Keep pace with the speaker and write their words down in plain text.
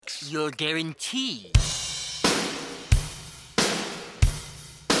Your guarantee.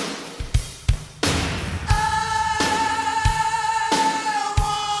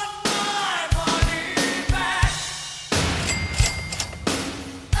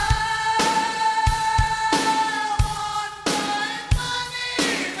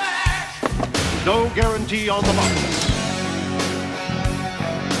 No guarantee on the box.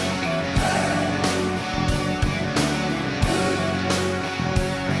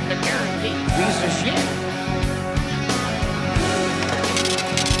 The guarantee piece of shit.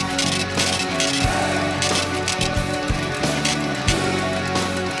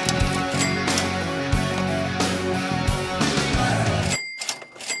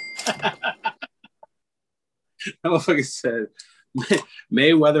 That motherfucker said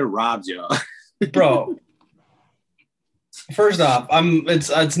Mayweather robbed y'all. Bro. First off,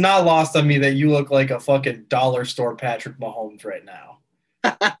 it's not lost on me that you look like a fucking dollar store Patrick Mahomes right now.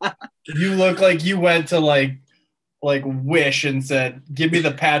 You look like you went to like Wish and said, "Give me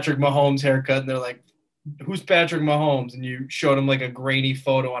the Patrick Mahomes haircut," and they're like, "Who's Patrick Mahomes?" And you showed him like a grainy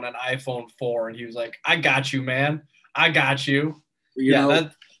photo on an iPhone 4, and he was like, "I got you, man. I got you."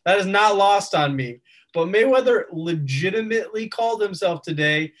 That is not lost on me. But Mayweather legitimately called himself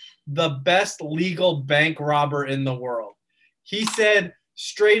today the best legal bank robber in the world. He said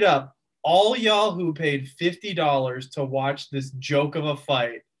straight up, all y'all who paid $50 to watch this joke of a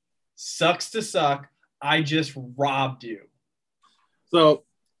fight sucks to suck. I just robbed you. So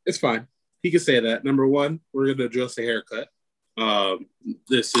it's fine. He can say that. Number one, we're going to address the haircut. I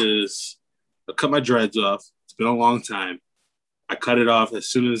cut my dreads off. It's been a long time. I cut it off as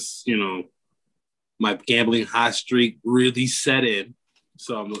soon as, my gambling hot streak really set in.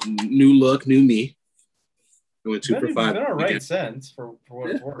 So I'm a new look, new me. I went 2 for 5. Been a right sense for what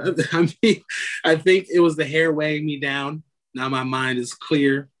it's worth. I think it was the hair weighing me down. Now my mind is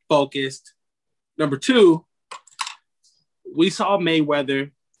clear, focused. Number two, we saw Mayweather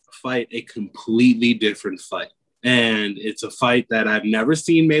fight a completely different fight. And it's a fight that I've never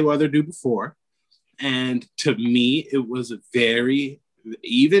seen Mayweather do before. And to me, it was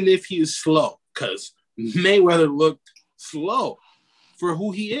even if he is slow, because Mayweather looked slow for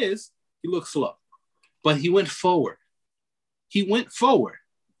who he is. He looked slow, but he went forward.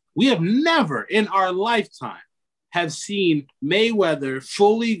 We have never in our lifetime have seen Mayweather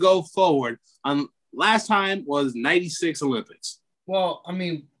fully go forward. Last time was 96 Olympics. Well, I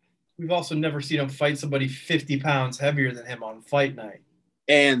mean, we've also never seen him fight somebody 50 pounds heavier than him on fight night.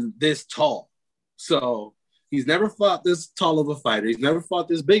 And this tall. So he's never fought this tall of a fighter. He's never fought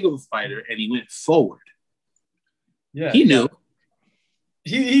this big of a fighter, and he went forward. Yeah. He knew.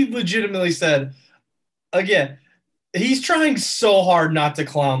 He legitimately said, again, he's trying so hard not to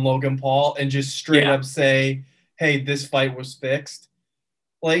clown Logan Paul and just straight up say, hey, this fight was fixed.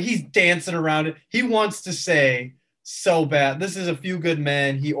 Like, he's dancing around it. He wants to say so bad. This is a few good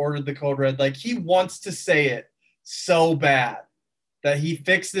men. He ordered the code red. Like, he wants to say it so bad that he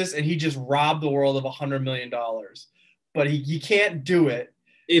fixed this and he just robbed the world of $100 million. But he can't do it.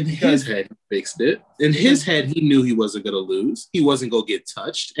 In his head, he fixed it. In his head, he knew he wasn't going to lose. He wasn't going to get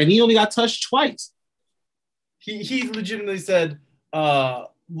touched. And he only got touched twice. He legitimately said,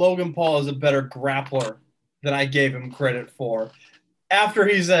 Logan Paul is a better grappler than I gave him credit for. After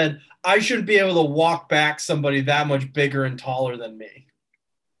he said, I shouldn't be able to walk back somebody that much bigger and taller than me.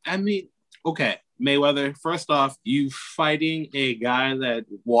 I mean, okay, Mayweather, first off, you fighting a guy that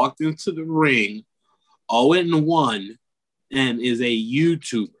walked into the ring 0-1 and is a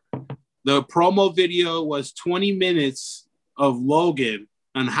YouTuber. The promo video was 20 minutes of Logan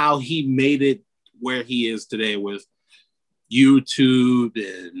on how he made it where he is today with YouTube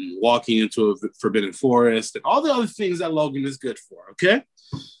and walking into a forbidden forest and all the other things that Logan is good for, okay?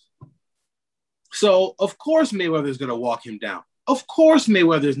 So, of course, Mayweather's going to walk him down. Of course,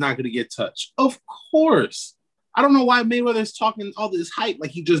 Mayweather's not going to get touched. Of course. I don't know why Mayweather's talking all this hype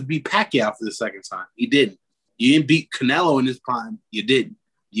like he just beat Pacquiao for the second time. He didn't. You didn't beat Canelo in his prime. You didn't.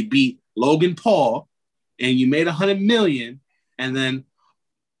 You beat Logan Paul, and you made $100 million, and then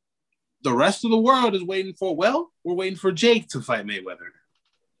the rest of the world is waiting for, we're waiting for Jake to fight Mayweather.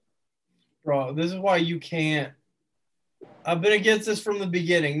 Bro, this is why you can't. I've been against this from the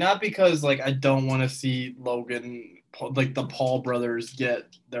beginning, not because, like, I don't want to see Logan, like, the Paul brothers get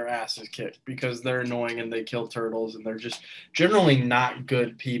their asses kicked because they're annoying and they kill turtles and they're just generally not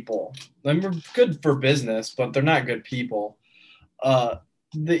good people. They're good for business, but they're not good people.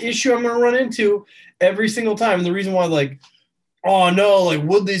 The issue I'm going to run into every single time, and the reason why, like, oh, no, like,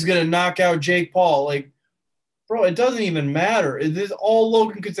 Woodley's going to knock out Jake Paul. Like, bro, it doesn't even matter. It is all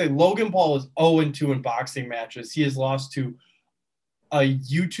Logan could say. Logan Paul is 0-2 in boxing matches. He has lost to a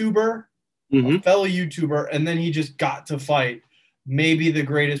YouTuber, a fellow YouTuber, and then he just got to fight maybe the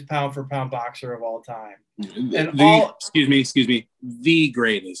greatest pound for pound boxer of all time. Excuse me, the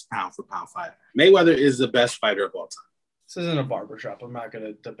greatest pound for pound fighter. Mayweather is the best fighter of all time. This isn't a barbershop. I'm not going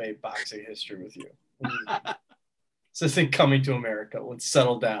to debate boxing history with you. This isn't Coming to America. Let's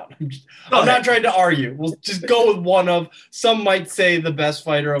settle down. I'm not trying to argue. We'll just go with one of, some might say, the best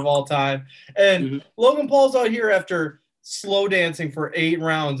fighter of all time. And Logan Paul's out here after slow dancing for 8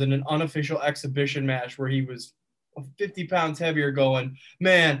 rounds in an unofficial exhibition match where he was 50 pounds heavier going,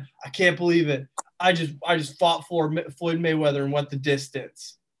 man, I can't believe it. I just fought Floyd Mayweather and went the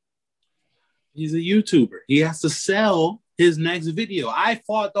distance. He's a YouTuber. He has to sell his next video. I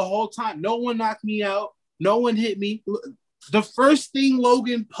fought the whole time. No one knocked me out. No one hit me. The first thing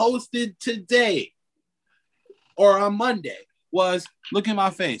Logan posted today or on Monday was, look at my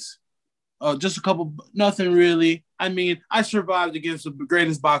face. Just a couple, nothing really. I mean, I survived against the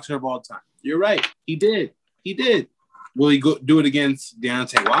greatest boxer of all time. You're right. He did. Will he do it against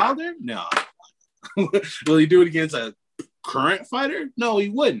Deontay Wilder? No. Will he do it against a current fighter? No, he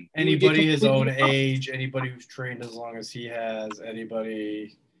wouldn't. Anybody his own age, anybody who's trained as long as he has,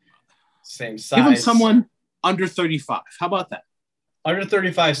 anybody same size. Give him someone under 35. How about that? Under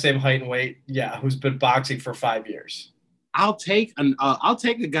 35, same height and weight. Yeah, who's been boxing for 5 years. I'll take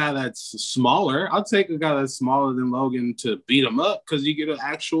a guy that's smaller. I'll take a guy that's smaller than Logan to beat him up because you get an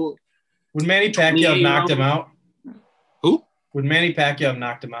actual. Would Manny Pacquiao have knocked him out? Who? Would Manny Pacquiao have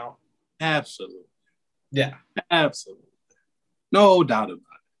knocked him out? Absolutely. Yeah. Absolutely. No doubt about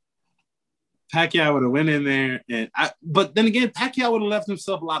it. Pacquiao would have went in there, but then again, Pacquiao would have left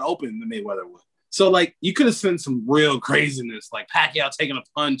himself a lot open than Mayweather would. So, like, you could have seen some real craziness, like Pacquiao taking a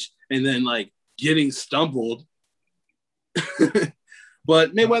punch and then, like, getting stumbled.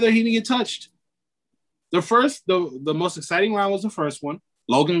 But Mayweather, he didn't get touched. The most exciting round was the first one.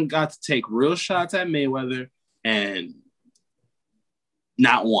 Logan got to take real shots at Mayweather and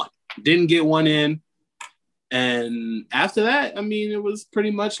not one. Didn't get one in. And after that, I mean, it was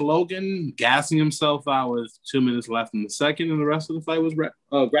pretty much Logan gassing himself out with 2 minutes left in the second, and the rest of the fight was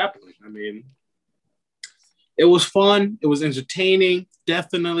grappling. I mean, it was fun. It was entertaining.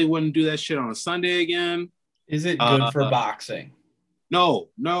 Definitely wouldn't do that shit on a Sunday again. Is it good for boxing? No.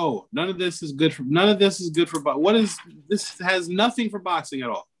 None of this is good for boxing. What is this? Has nothing for boxing at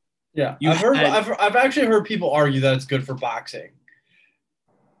all. Yeah, I've actually heard people argue that it's good for boxing.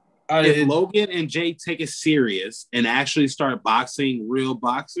 If Logan and Jake take it serious and actually start boxing real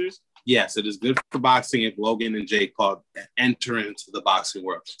boxers, yes, it is good for boxing if Logan and Jake Paul enter into the boxing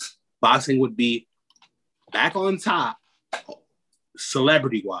world. Boxing would be back on top,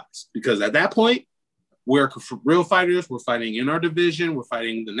 celebrity-wise, because at that point, we're real fighters. We're fighting in our division. We're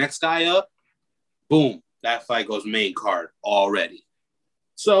fighting the next guy up. Boom, that fight goes main card already.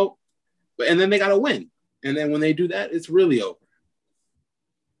 So, and then they got to win. And then when they do that, it's really over.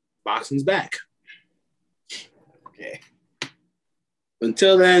 Boxing's back. Okay.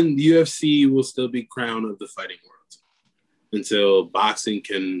 Until then, the UFC will still be crown of the fighting world. Until boxing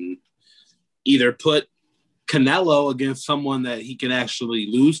can either put Canelo against someone that he can actually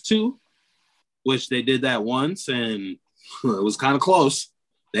lose to, which they did that once, and it was kind of close.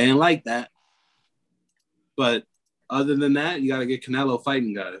 They didn't like that. But other than that, you got to get Canelo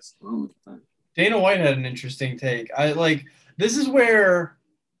fighting guys. Dana White had an interesting take. This is where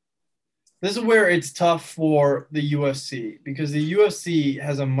it's tough for the UFC because the UFC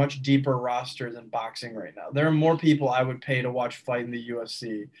has a much deeper roster than boxing right now. There are more people I would pay to watch fight in the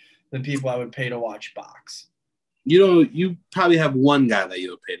UFC than people I would pay to watch box. You probably have one guy that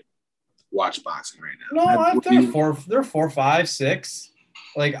you'll pay to watch boxing right now. No, there are 4, 5, 6.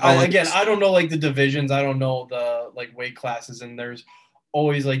 I don't know like the divisions. I don't know the like weight classes, and there's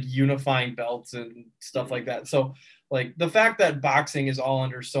always like unifying belts and stuff like that. So like the fact that boxing is all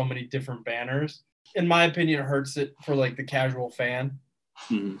under so many different banners, in my opinion, hurts it for like the casual fan.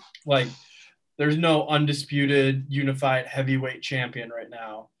 Mm-hmm. Like there's no undisputed unified heavyweight champion right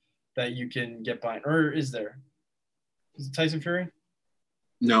now that you can get by, or is there? Is it Tyson Fury?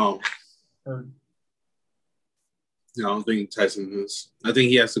 No. Or no, I don't think Tyson is. I think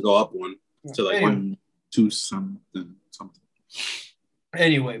he has to go up one to like 1, 2 something.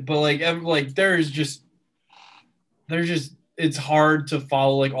 Anyway, but like there's just it's hard to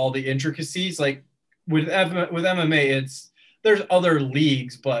follow like all the intricacies. Like with MMA, there's other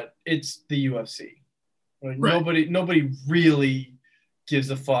leagues, but it's the UFC. Like right. Nobody really gives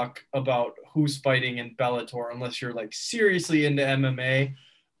a fuck about who's fighting in Bellator unless you're like seriously into MMA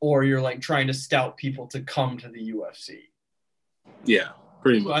or you're like trying to scout people to come to the UFC. Yeah,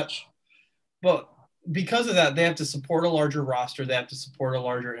 pretty much. But because of that, they have to support a larger roster. They have to support a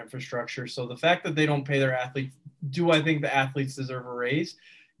larger infrastructure. So the fact that they don't pay their athletes, do I think the athletes deserve a raise?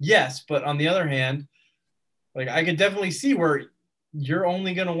 Yes. But on the other hand, like I could definitely see where you're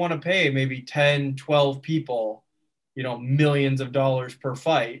only going to want to pay maybe 10, 12 people, millions of dollars per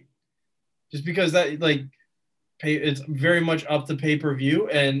fight, just because that it's very much up to pay-per-view.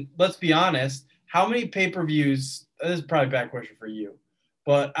 And let's be honest, how many pay-per-views, this is probably a bad question for you,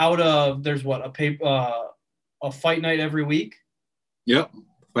 but out of, there's what, a fight night every week? Yep.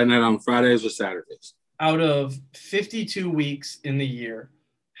 Fight night on Fridays or Saturdays. Out of 52 weeks in the year,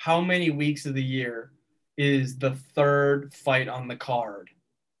 how many weeks of the year is the third fight on the card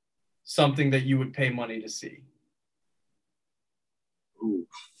something that you would pay money to see? Ooh.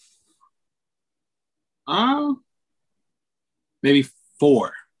 Maybe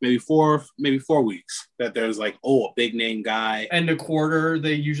 4. Maybe 4 weeks that there's like, a big name guy. And a quarter,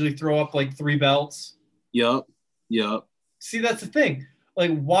 they usually throw up like 3 belts. Yep. See, that's the thing.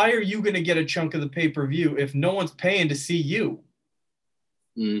 Like, why are you going to get a chunk of the pay-per-view if no one's paying to see you?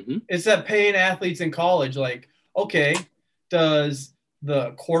 Mm-hmm. It's that paying athletes in college. Like, okay, does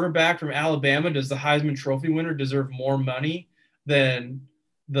the quarterback from Alabama, does the Heisman Trophy winner deserve more money than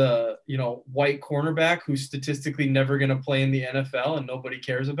the white cornerback who's statistically never going to play in the NFL and nobody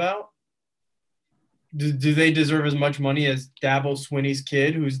cares about? Do they deserve as much money as Dabo Swinney's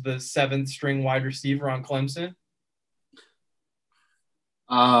kid, who's the 7th string wide receiver on Clemson?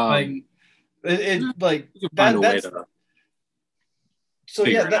 That's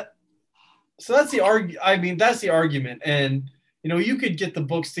the argument. And you could get the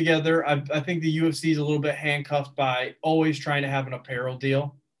books together. I think the UFC is a little bit handcuffed by always trying to have an apparel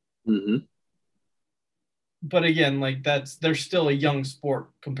deal. Mm-hmm. But again, they're still a young sport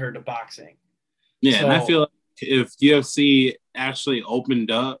compared to boxing. Yeah, so, and I feel like if UFC actually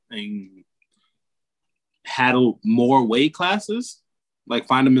opened up and had more weight classes, like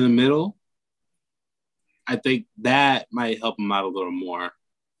find them in the middle, I think that might help them out a little more.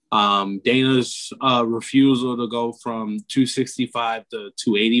 Dana's refusal to go from 265 to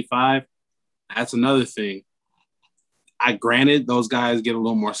 285, that's another thing. Granted, those guys get a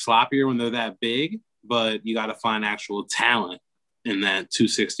little more sloppier when they're that big, but you got to find actual talent in that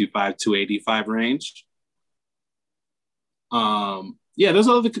 265, 285 range. There's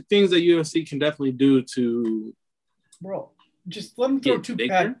other things that UFC can definitely do to. Bro, just let them throw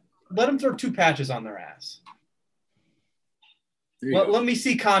let them throw 2 patches on their ass. Let me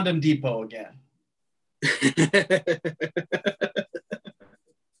see Condom Depot again.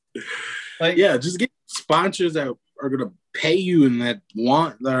 Just get sponsors that are going to pay you and that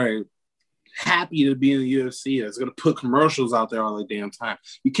are happy to be in the UFC. That's going to put commercials out there all the damn time.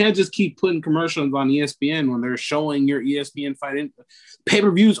 You can't just keep putting commercials on ESPN when they're showing your ESPN fight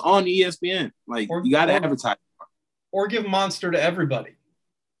pay-per-views on ESPN. You got to advertise. Or give Monster to everybody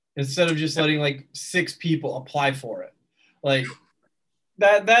instead of just letting 6 people apply for it.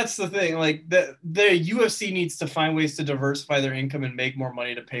 That's the thing. The UFC needs to find ways to diversify their income and make more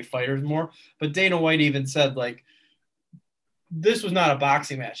money to pay fighters more. But Dana White even said this was not a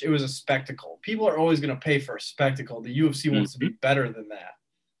boxing match. It was a spectacle. People are always going to pay for a spectacle. The UFC wants to be better than that.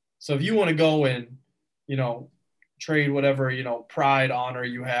 So if you want to go and, trade whatever, pride, honor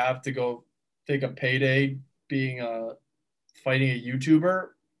you have to go take a payday fighting a YouTuber,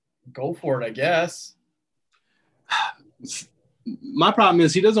 go for it, I guess. My problem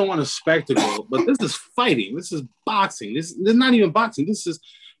is he doesn't want a spectacle, but this is fighting. This is boxing. This is not even boxing. This is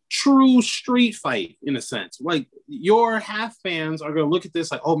true street fight in a sense. Your half fans are going to look at this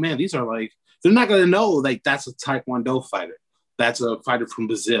oh man, these are they're not going to know that's a Taekwondo fighter. That's a fighter from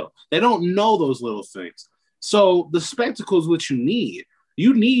Brazil. They don't know those little things. So the spectacle is what you need.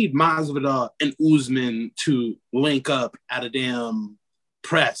 You need Masvidal and Usman to link up at a damn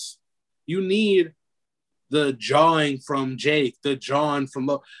press. You need the jawing from Jake, the jawing from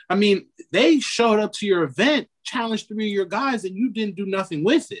Lo. I mean, they showed up to your event, challenged 3 of your guys, and you didn't do nothing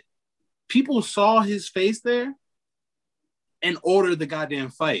with it. People saw his face there and ordered the goddamn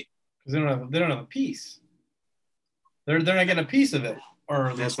fight. Because they don't have a piece. They're not getting a piece of it. Or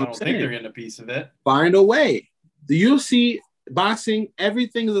at least I don't think they're getting a piece of it. Find a way. The UFC, boxing,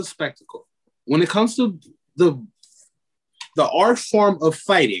 everything is a spectacle. When it comes to the art form of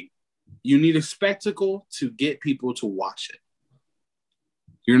fighting, you need a spectacle to get people to watch it.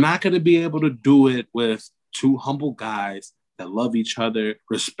 You're not going to be able to do it with 2 humble guys that love each other,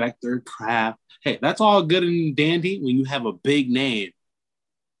 respect their craft. Hey, that's all good and dandy when you have a big name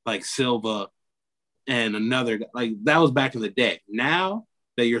like Silva and another guy. Like, that was back in the day. Now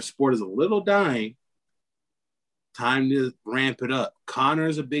that your sport is a little dying, Time to ramp it up. Conor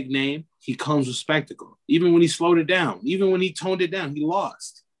is a big name. He comes with spectacle. Even when he slowed it down, even when he toned it down, he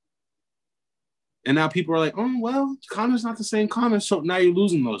lost. And now people are like, oh, well, Conor's not the same Conor. So now you're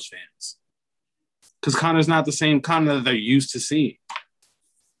losing those fans. Because Conor's not the same Conor that they're used to seeing.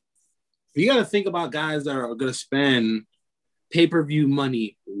 You got to think about guys that are going to spend pay-per-view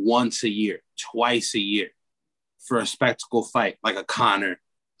money once a year, twice a year for a spectacle fight like a Conor,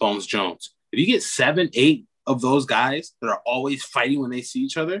 Bones Jones. If you get 7, 8 of those guys that are always fighting when they see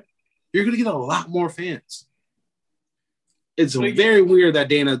each other, you're going to get a lot more fans. It's very weird that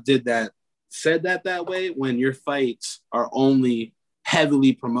Dana said that way when your fights are only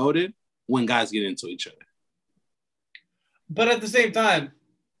heavily promoted when guys get into each other. But at the same time,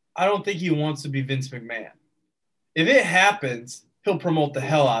 I don't think he wants to be Vince McMahon. If it happens, he'll promote the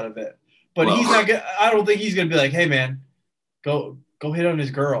hell out of it. But he's not gonna. I don't think he's gonna be like, "Hey man, go hit on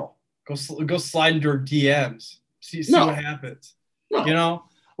his girl. Go slide into her DMs. See what happens." No. You know,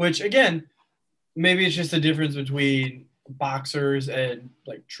 which again, maybe it's just a difference between boxers and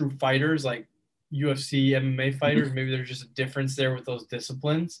like true fighters, like UFC, MMA fighters. Mm-hmm. Maybe there's just a difference there with those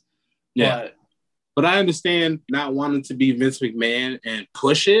disciplines. Yeah. But I understand not wanting to be Vince McMahon and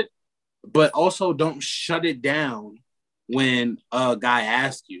push it, but also don't shut it down when a guy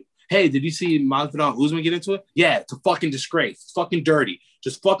asks you, hey, did you see Masvidal Usman get into it? Yeah, it's a fucking disgrace. It's fucking dirty.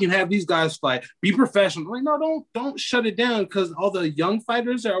 Just fucking have these guys fight. Be professional. Like, no, don't shut it down because all the young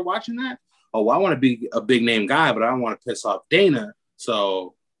fighters that are watching that, oh, well, I want to be a big name guy, but I don't want to piss off Dana.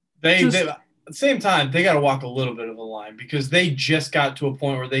 So they at the same time, they got to walk a little bit of a line because they just got to a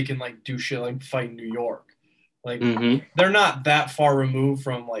point where they can like do shit like fight in New York. Like they're not that far removed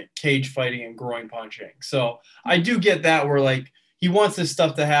from like cage fighting and groin punching. So I do get that where like he wants this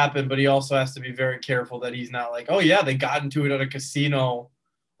stuff to happen, but he also has to be very careful that he's not like, oh yeah, they got into it at a casino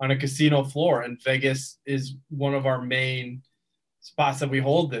on a casino floor. And Vegas is one of our main spots that we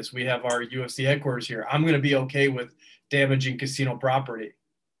hold this. We have our UFC headquarters here. I'm going to be okay with damaging casino property.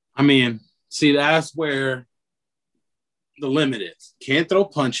 I mean, see, that's where the limit is. Can't throw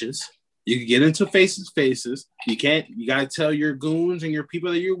punches. You can get into faces. You got to tell your goons and your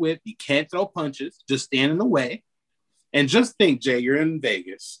people that you're with, you can't throw punches. Just stand in the way. And just think, Jay, you're in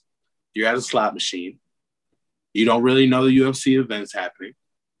Vegas. You're at a slot machine. You don't really know the UFC events happening.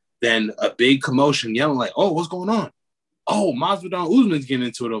 Then a big commotion yelling like, oh, what's going on? Oh, Masvidal Usman's getting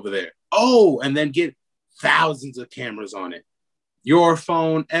into it over there. Oh, and then get thousands of cameras on it. Your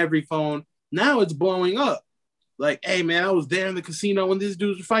phone, every phone. Now it's blowing up. Like, hey, man, I was there in the casino when these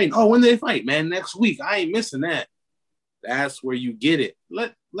dudes were fighting. Oh, when they fight, man, next week. I ain't missing that. That's where you get it.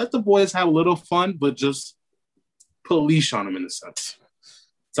 Let the boys have a little fun, but just put a leash on them in a sense.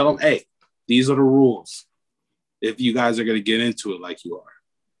 Tell them, hey, these are the rules if you guys are going to get into it like you are.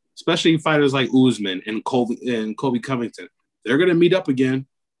 Especially fighters like Usman and Colby Covington. They're going to meet up again.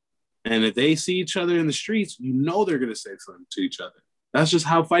 And if they see each other in the streets, you know they're going to say something to each other. That's just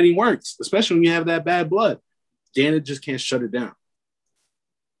how fighting works, especially when you have that bad blood. Dana just can't shut it down.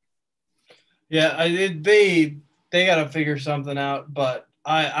 Yeah, they got to figure something out. But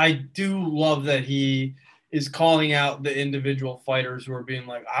I do love that he is calling out the individual fighters who are being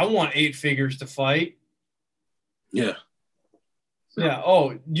like, I want 8 figures to fight. Yeah. Yeah.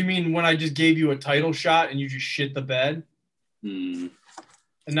 Oh, you mean when I just gave you a title shot and you just shit the bed? Hmm.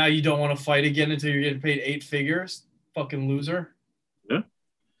 And now you don't want to fight again until you're getting paid 8 figures? Fucking loser. Yeah.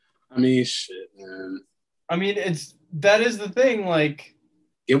 I mean, shit, man. I mean, that is the thing. Like,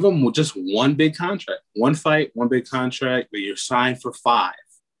 give them just one big contract, one fight, one big contract, but you're signed for 5.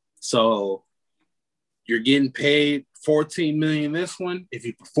 So you're getting paid $14 million this one. If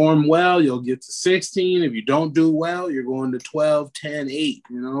you perform well, you'll get to 16. If you don't do well, you're going to 12, 10, 8,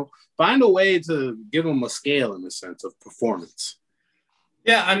 you know? Find a way to give them a scale in the sense of performance.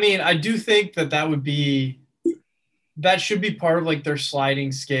 Yeah, I mean, I do think that should be part of like their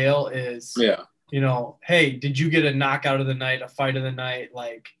sliding scale is, you know, hey, did you get a knockout of the night, a fight of the night?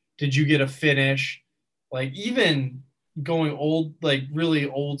 Like, did you get a finish? Like, even going old, like really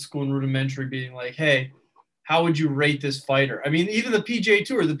old school and rudimentary, being like, hey, how would you rate this fighter? I mean, even the PGA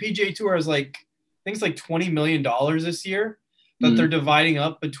Tour is like, I think it's like $20 million this year that they're dividing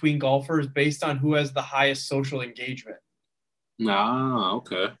up between golfers based on who has the highest social engagement. Ah,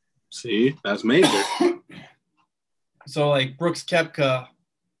 okay. See, that's major. So, like, Brooks Koepka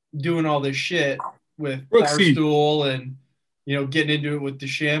doing all this shit with Barstool and, you know, getting into it with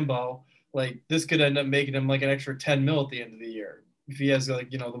DeChambeau, like, this could end up making him, like, an extra 10 mil at the end of the year. If he has,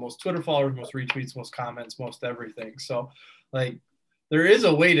 like, you know, the most Twitter followers, most retweets, most comments, most everything. So, like, there is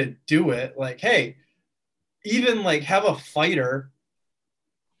a way to do it. Like, hey, even, like, have a fighter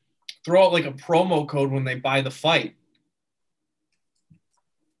throw out like a promo code when they buy the fight.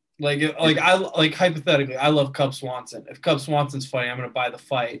 Like hypothetically, I love Cub Swanson. If Cub Swanson's fighting, I'm going to buy the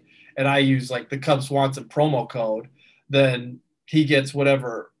fight, and I use like the Cub Swanson promo code, then he gets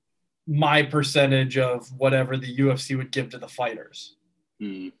whatever my percentage of whatever the UFC would give to the fighters.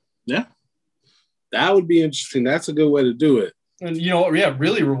 Yeah, that would be interesting. That's a good way to do it. And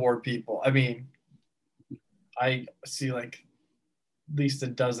really reward people. I mean, I see like at least a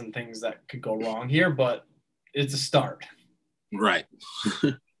dozen things that could go wrong here, but it's a start. Right.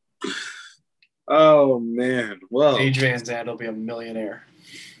 Oh man. Well, Paige Van Zandt will be a millionaire.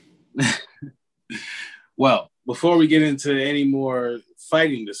 Well, before we get into any more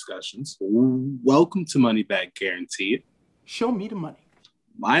fighting discussions, welcome to Money Back Guaranteed. Show me the money.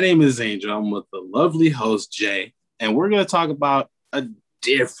 My name is Angel. I'm with the lovely host Jay, and we're going to talk about a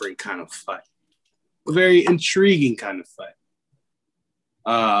different kind of fight, a very intriguing kind of fight.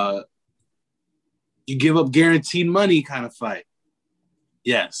 You give up guaranteed money kind of fight.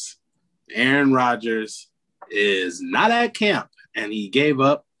 Yes, Aaron Rodgers is not at camp, and he gave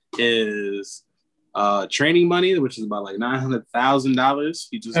up his training money, which is about like $900,000.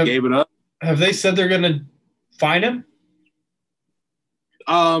 He just gave it up. Have they said they're going to fine him?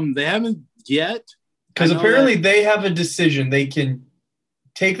 They haven't yet. Because apparently they have a decision. They can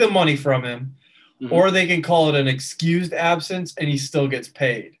take the money from him, or they can call it an excused absence, and he still gets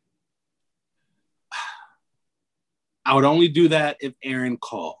paid. I would only do that if Aaron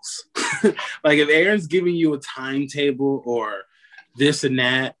calls. Like if Aaron's giving you a timetable or this and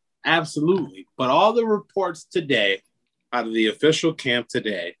that, absolutely. But all the reports today, out of the official camp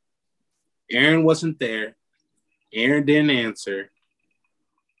today, Aaron wasn't there. Aaron didn't answer.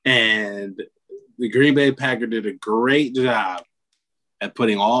 And the Green Bay Packers did a great job at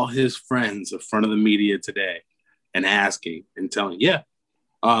putting all his friends in front of the media today and asking and telling,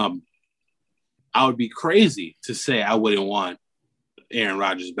 I would be crazy to say I wouldn't want Aaron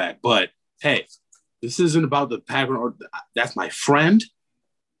Rodgers back. But, hey, this isn't about the Packers. That's my friend.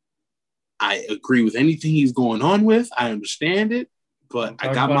 I agree with anything he's going on with. I understand it. But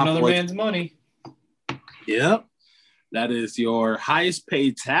I got my another man's money. Yep. That is your highest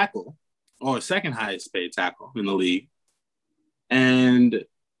paid tackle, or second highest paid tackle in the league. And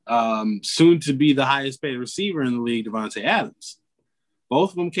soon to be the highest paid receiver in the league, Devontae Adams. Both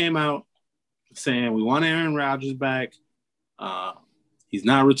of them came out saying we want Aaron Rodgers back. He's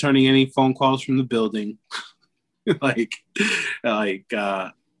not returning any phone calls from the building. He's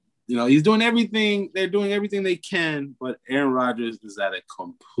doing everything. They're doing everything they can, but Aaron Rodgers is at a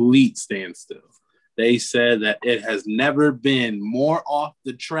complete standstill. They said that it has never been more off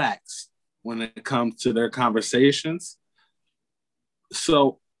the tracks when it comes to their conversations.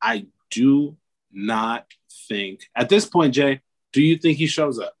 So I do not think at this point, Jay, do you think he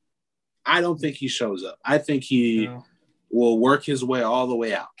shows up? I don't think he shows up. I think he will work his way all the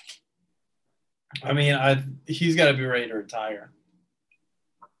way out. I mean, he's got to be ready to retire.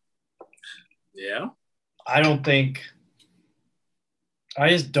 Yeah. I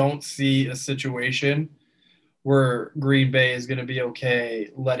just don't see a situation where Green Bay is going to be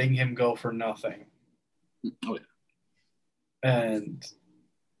okay letting him go for nothing. Oh, yeah. And,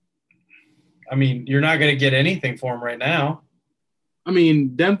 I mean, you're not going to get anything for him right now. I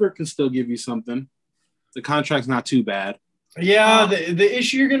mean, Denver can still give you something. The contract's not too bad. Yeah, the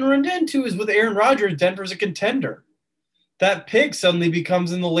issue you're going to run into is with Aaron Rodgers, Denver's a contender. That pick suddenly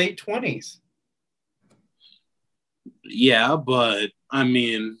becomes in the late 20s. Yeah, but, I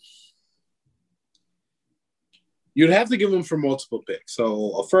mean, you'd have to give him for multiple picks.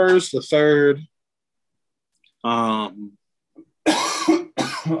 So, a first, a third.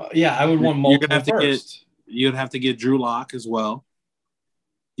 Yeah, I would want multiple first. You'd have to get Drew Lock as well.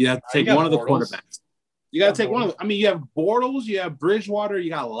 You have to take one of the quarterbacks. You got to take one of them. I mean, you have Bortles, you have Bridgewater, you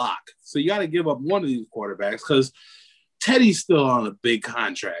got Lock. So you got to give up one of these quarterbacks because Teddy's still on a big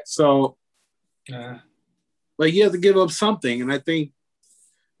contract. So, you have to give up something. And I think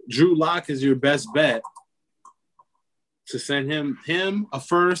Drew Lock is your best bet to send him a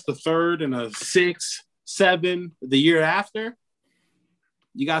first, a third, and a 6, 7 the year after.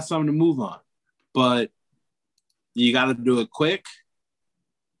 You got something to move on. But you got to do it quick.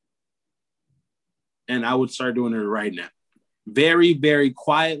 And I would start doing it right now. Very, very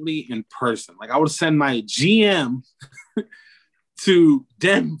quietly in person. Like I would send my GM to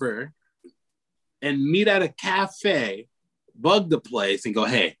Denver and meet at a cafe, bug the place and go,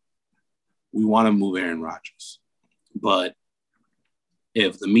 hey, we want to move Aaron Rodgers. But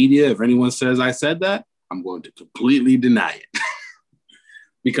if the media, if anyone says I said that, I'm going to completely deny it.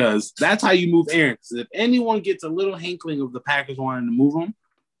 Because that's how you move Aaron. Because if anyone gets a little hankling of the Packers wanting to move him,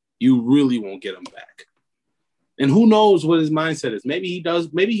 you really won't get him back. And who knows what his mindset is? Maybe he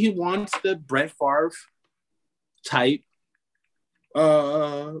does. Maybe he wants the Brett Favre type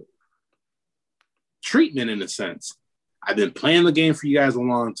treatment in a sense. I've been playing the game for you guys a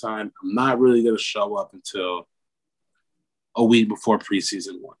long time. I'm not really going to show up until a week before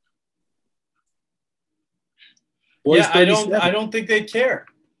preseason 1. Boys, I don't think they'd care.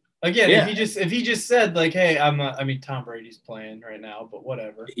 Again, Yeah. if he just said like, "Hey, Tom Brady's playing right now, but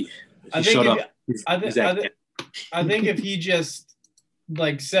whatever." I think if he just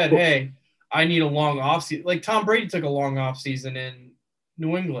like said, "Hey, I need a long offseason," like Tom Brady took a long offseason in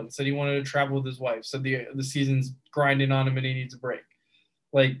New England, said he wanted to travel with his wife, said the season's grinding on him and he needs a break.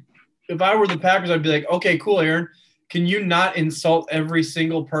 Like, if I were the Packers, I'd be like, "Okay, cool, Aaron. Can you not insult every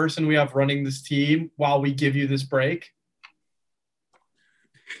single person we have running this team while we give you this break?"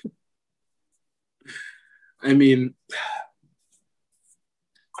 I mean,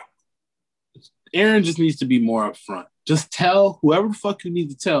 Aaron just needs to be more upfront. Just tell whoever the fuck you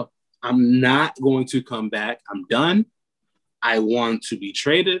need to tell, I'm not going to come back. I'm done. I want to be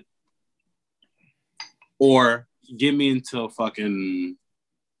traded. Or give me until fucking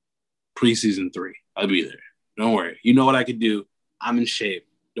preseason 3. I'll be there. Don't worry. You know what I could do. I'm in shape.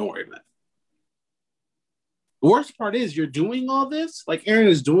 Don't worry about it. The worst part is you're doing all this. Like Aaron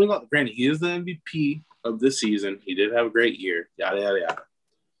is doing all. Granted, he is the MVP of this season. He did have a great year. Yada, yada, yada.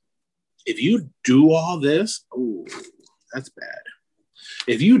 If you do all this, oh, that's bad.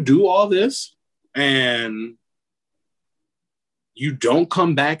 If you do all this and you don't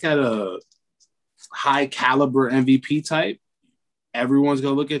come back at a high caliber MVP type, everyone's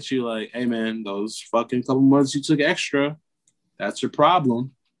going to look at you like, hey, man, those fucking couple months you took extra, that's your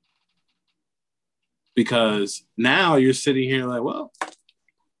problem. Because now you're sitting here like, well,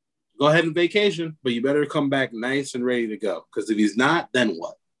 go ahead and vacation, but you better come back nice and ready to go. Because if he's not, then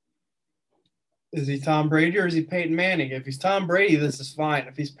what? Is he Tom Brady or is he Peyton Manning? If he's Tom Brady, this is fine.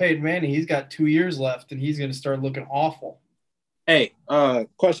 If he's Peyton Manning, he's got 2 years left and he's going to start looking awful. Hey,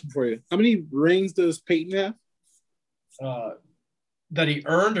 question for you. How many rings does Peyton have? That he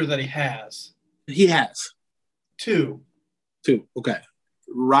earned or that he has? He has. 2. 2. Okay.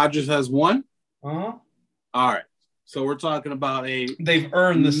 Rodgers has 1? Uh-huh. All right. So we're talking about they've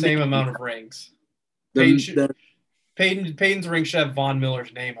earned the same amount of rings. Peyton's ring should have Von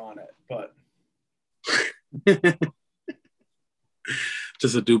Miller's name on it, but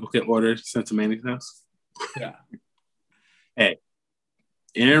just a duplicate order sent to Manning's house. Yeah. Hey,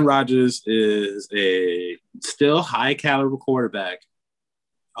 Aaron Rodgers is a still high caliber quarterback.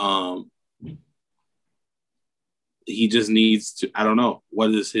 He just needs to. I don't know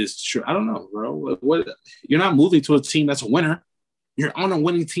what is his. I don't know, bro. What you're not moving to a team that's a winner. You're on a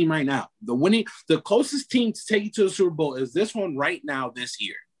winning team right now. The closest team to take you to the Super Bowl is this one right now this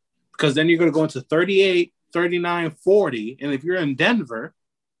year, because then you're going to go into 38, 39, 40, and if you're in Denver,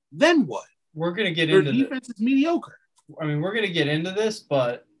 then what? We're going to get Their into defense is mediocre. I mean, we're going to get into this,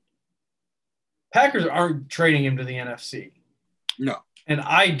 but Packers aren't trading him to the NFC. No. And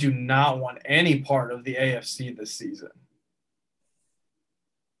I do not want any part of the AFC this season.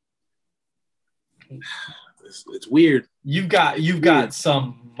 It's weird. You've got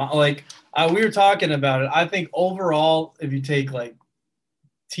some like we were talking about it. I think overall, if you take like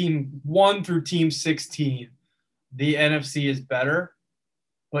team 1 through team 16, the NFC is better,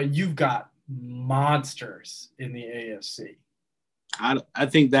 but you've got monsters in the AFC. I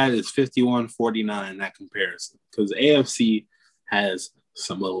think that is 51-49 in that comparison, because the AFC has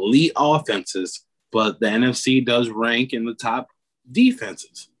some elite offenses, but the NFC does rank in the top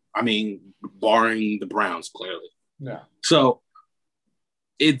defenses. I mean, barring the Browns, clearly. Yeah. So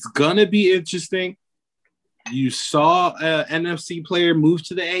it's going to be interesting. You saw an NFC player move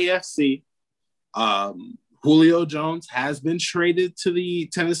to the AFC. Julio Jones has been traded to the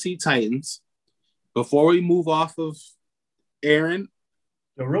Tennessee Titans. Before we move off of Aaron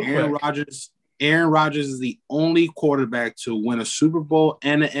Rodgers is the only quarterback to win a Super Bowl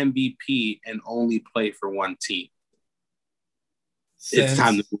and an MVP and only play for one team. It's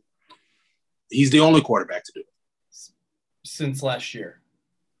time to move. He's the only quarterback to do it. Since last year.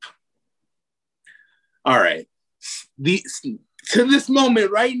 All right. To this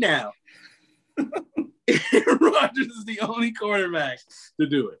moment right now, Aaron Rodgers is the only quarterback to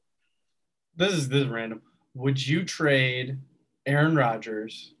do it. This is random. Would you trade Aaron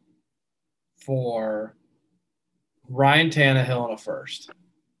Rodgers for Ryan Tannehill in a first?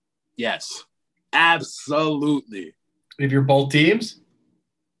 Yes, absolutely. If you're both teams?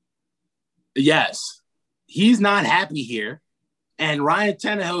 Yes. He's not happy here. And Ryan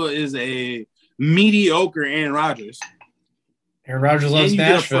Tannehill is a mediocre Aaron Rodgers. Aaron Rodgers loves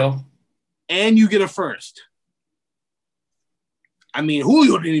Nashville. And you get a first. I mean,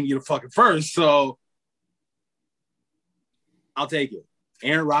 Julio didn't even get a fucking first, so I'll take it.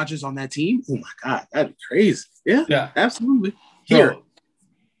 Aaron Rodgers on that team? Oh, my God. That'd be crazy. Yeah, absolutely. Here. So,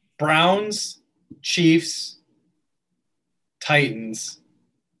 Browns, Chiefs, Titans,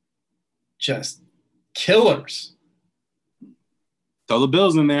 just killers. Throw the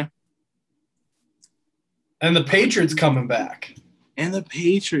Bills in there. And the Patriots coming back. And the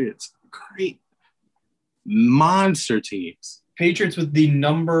Patriots. Great. Monster teams. Patriots with the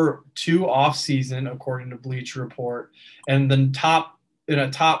number 2 offseason, according to Bleacher Report, and the top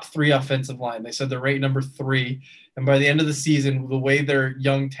 3 offensive line. They said they're ranked number 3. And by the end of the season, the way their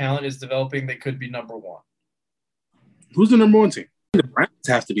young talent is developing, they could be number 1. Who's the number 1 team? The Browns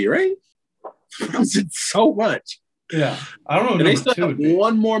have to be, right? The Browns did so much. Yeah. I don't know. And they still have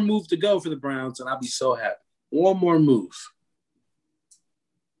one more move to go for the Browns, and I'll be so happy. One more move.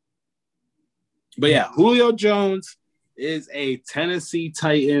 But yeah, Julio Jones is a Tennessee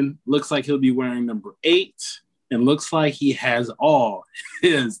Titan. Looks like he'll be wearing number 8, and looks like he has all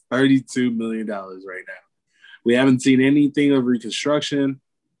his $32 million right now. We haven't seen anything of reconstruction.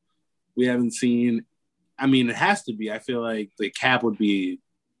 We haven't seen – I mean, it has to be. I feel like the cap would be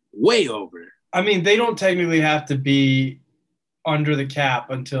way over. I mean, they don't technically have to be under the cap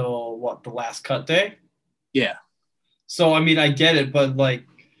until, the last cut day? Yeah. So, I mean, I get it, but,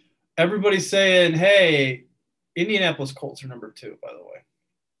 everybody's saying, hey, Indianapolis Colts are number 2, by the way.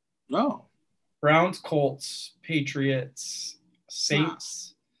 Oh. Browns, Colts, Patriots,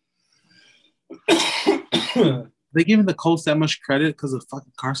 Saints. They giving the Colts that much credit because of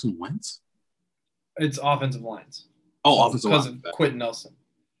fucking Carson Wentz? It's offensive lines. Oh, offensive lines. Because of Quentin Nelson.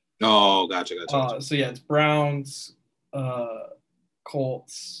 Oh, gotcha. So, yeah, it's Browns,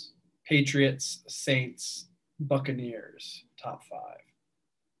 Colts, Patriots, Saints, Buccaneers, top 5.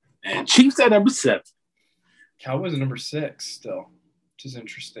 And Chiefs at number 7. Cowboys are number 6 still, which is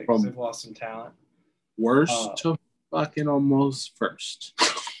interesting because they've lost some talent. Worst to fucking almost first.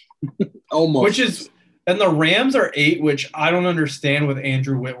 Almost. Which is, and the Rams are 8, which I don't understand with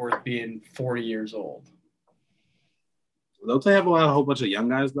Andrew Whitworth being 40 years old. Don't they have a whole bunch of young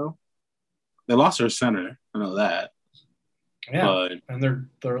guys though? They lost their center. I know that. Yeah, but, and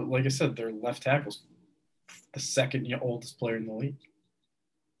they're like I said, their left tackle's the second oldest player in the league.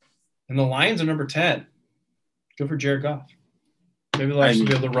 And the Lions are number 10. Good for Jared Goff. Maybe they'll actually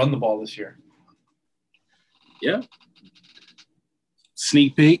be able to run the ball this year. Yeah.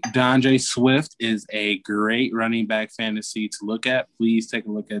 Sneak peek, DeAndre Swift is a great running back fantasy to look at. Please take a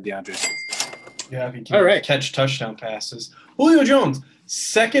look at DeAndre Swift. Yeah, if he can catch touchdown passes. Julio Jones,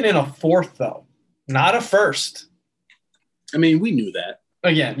 2nd and a 4th, though. Not a 1st. I mean, we knew that.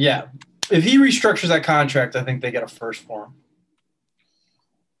 Again, yeah. If he restructures that contract, I think they get a 1st for him.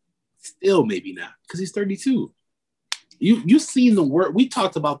 Still maybe not, because he's 32. You've seen the worth. We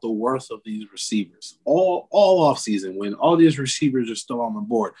talked about the worth of these receivers all offseason when all these receivers are still on the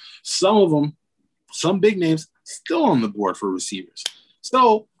board. Some of them, some big names, still on the board for receivers.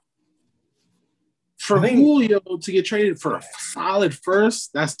 So for Julio to get traded for a solid 1st,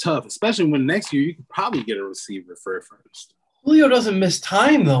 that's tough, especially when next year you could probably get a receiver for a 1st. Julio doesn't miss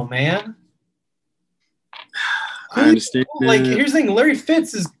time, though, man. I understand. Here's the thing. Larry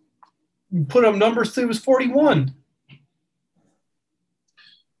Fitz is put up numbers till he was 41.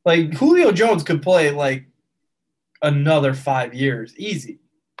 Julio Jones could play, another 5 years. Easy.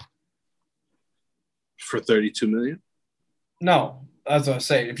 For $32 million? No. That's what I was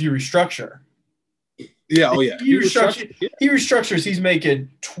saying. If you restructure. Yeah, oh, yeah. He restructures, he's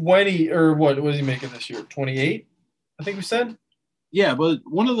making 20 – or what was he making this year? 28, I think we said? Yeah, but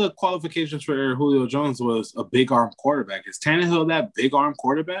one of the qualifications for Julio Jones was a big arm quarterback. Is Tannehill that big arm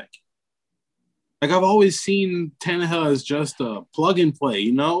quarterback? I've always seen Tannehill as just a plug and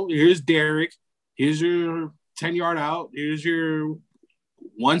play. Here's Derek. Here's your 10-yard out. Here's your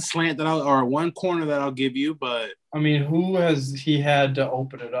one slant or one corner that I'll give you. But I mean, who has he had to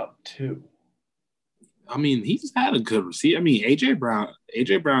open it up to? I mean, he's had a good receiver. I mean, AJ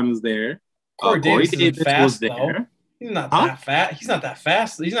Brown is there. Corey Davis was there. Though. He's not that fast. He's not that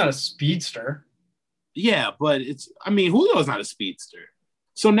fast. He's not a speedster. Yeah, but Julio's not a speedster.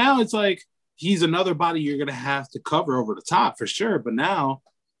 So now it's he's another body you're going to have to cover over the top for sure. But now,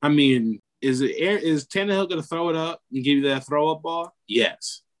 is Tannehill going to throw it up and give you that throw-up ball?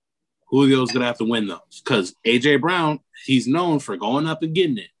 Yes. Julio's going to have to win those because A.J. Brown, he's known for going up and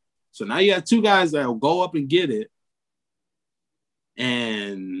getting it. So now you got 2 guys that will go up and get it,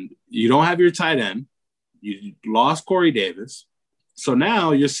 and you don't have your tight end. You lost Corey Davis. So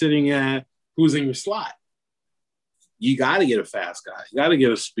now you're sitting at who's in your slot. you got to get a fast guy. You got to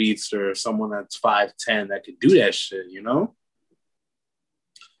get a speedster, someone that's 5'10" that can do that shit, you know?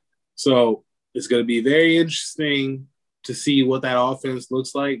 So it's going to be very interesting to see what that offense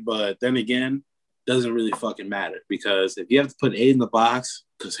looks like. But then again, doesn't really fucking matter because if you have to put 8 in the box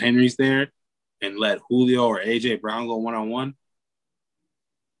because Henry's there and let Julio or AJ Brown go one-on-one,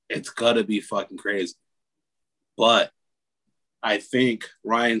 it's going to be fucking crazy. But I think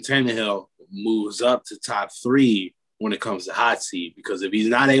Ryan Tannehill moves up to top 3 when it comes to hot seat because if he's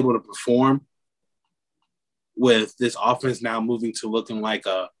not able to perform with this offense now moving to looking like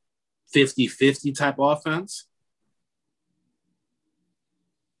a 50-50 type offense,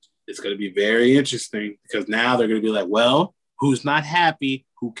 it's going to be very interesting because now they're going to be like, well, who's not happy?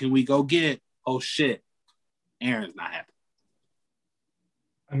 Who can we go get? Oh, shit. Aaron's not happy.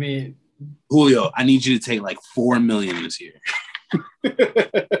 I mean, Julio, I need you to take like $4 million this year.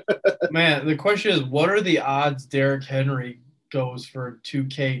 Man, the question is, what are the odds Derrick Henry goes for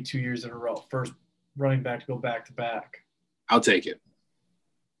 2K 2 years in a row? First running back to go back-to-back. I'll take it.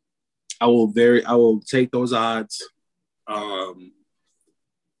 I will take those odds.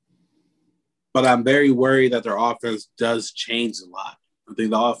 But I'm very worried that their offense does change a lot. I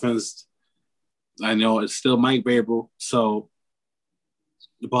think the offense, I know it's still Mike Vrabel,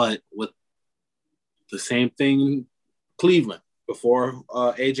 but with the same thing Cleveland before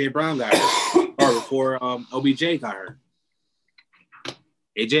AJ Brown got hurt or before OBJ got hurt.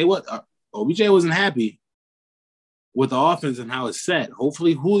 OBJ wasn't happy with the offense and how it's set.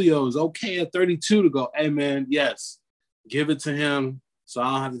 Hopefully Julio is okay at 32 to go, hey, man, yes, give it to him so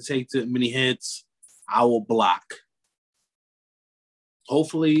I don't have to take too many hits. I will block.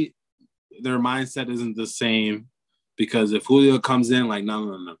 Hopefully their mindset isn't the same because if Julio comes in like,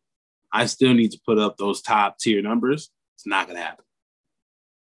 no, I still need to put up those top tier numbers, it's not going to happen.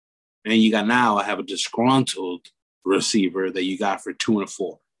 And I have a disgruntled receiver that you got for 2 and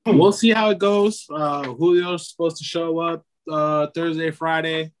 4. We'll see how it goes. Julio's supposed to show up Thursday,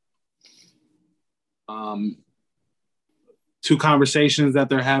 Friday. 2 conversations that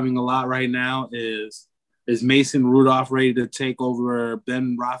they're having a lot right now is Mason Rudolph ready to take over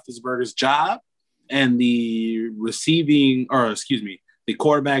Ben Roethlisberger's job and the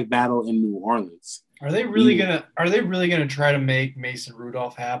quarterback battle in New Orleans. Are they really gonna try to make Mason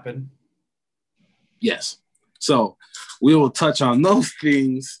Rudolph happen? Yes. So we will touch on those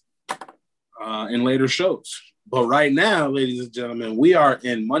things in later shows. But right now, ladies and gentlemen, we are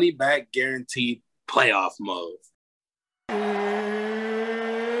in money back guaranteed playoff mode.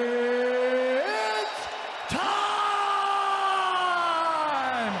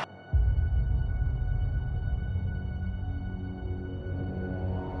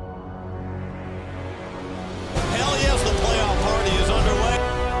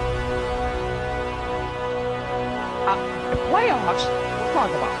 Playoffs? What talk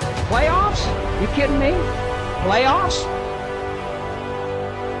about? Playoffs? You kidding me? Playoffs?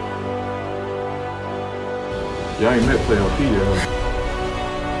 Y'all ain't met playoff P yet.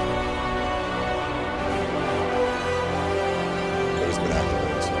 It's been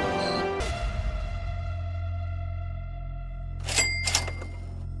activated, so.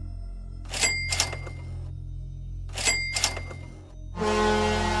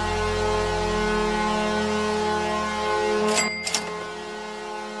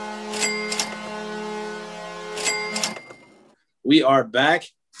 We are back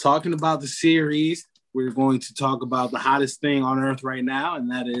talking about the series. We're going to talk about the hottest thing on earth right now,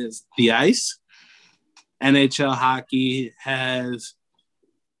 and that is the ice. NHL hockey has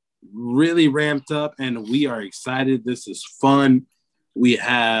really ramped up, and we are excited. This is fun. I'm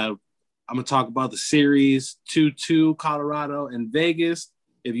going to talk about the series 2-2, Colorado and Vegas.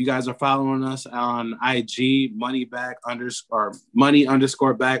 If you guys are following us on IG,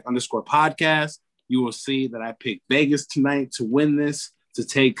 money_back_podcast, you will see that I picked Vegas tonight to win this, to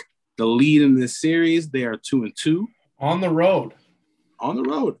take the lead in this series. They are 2-2. On the road.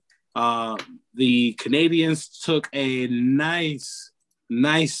 The Canadians took a nice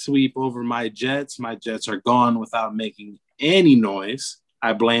sweep over my Jets. My Jets are gone without making any noise.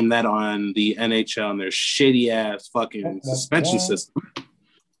 I blame that on the NHL and their shitty-ass fucking suspension system.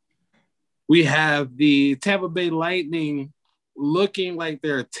 We have the Tampa Bay Lightning looking like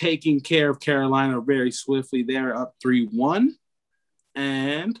they're taking care of Carolina very swiftly. They're up 3-1.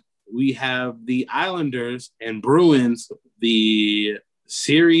 And we have the Islanders and Bruins, the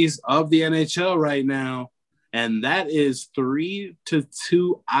series of the NHL right now. And that is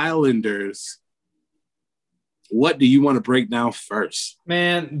 3-2 Islanders. What do you want to break down first?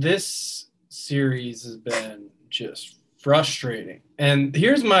 Man, this series has been just frustrating. And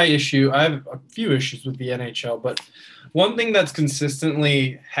here's my issue. I have a few issues with the NHL, but one thing that's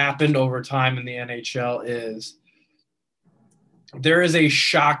consistently happened over time in the NHL is there is a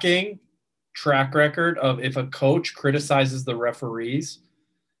shocking track record of if a coach criticizes the referees,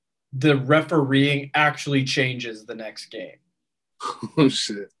 the refereeing actually changes the next game. Oh,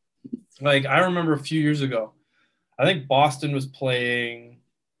 shit. Like, I remember a few years ago, I think Boston was playing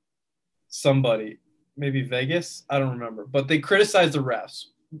somebody, maybe Vegas. I don't remember, but they criticized the refs.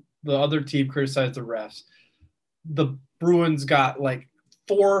 The other team criticized the refs. The Bruins got like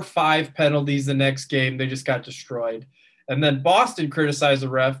 4 or 5 penalties the next game. They just got destroyed. And then Boston criticized the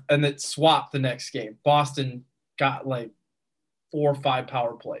ref, and it swapped the next game. Boston got like 4 or 5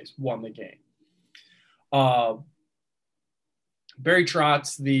 power plays, won the game. Barry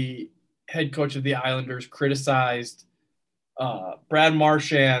Trotz, the head coach of the Islanders, criticized Brad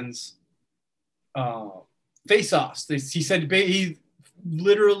Marchand's face-offs. He said he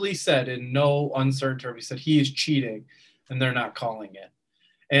literally said in no uncertain terms, he said he is cheating, and they're not calling it.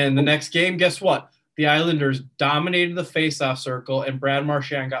 And the next game, guess what? The Islanders dominated the face-off circle, and Brad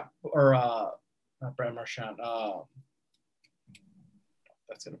Marchand got, or not Brad Marchand.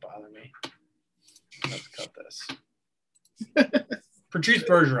 That's gonna bother me. Let's cut this. Patrice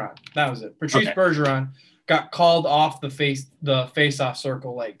Bergeron. That was it. Patrice Bergeron got called off the face-off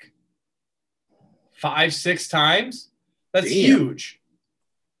circle like 5-6 times. That's huge.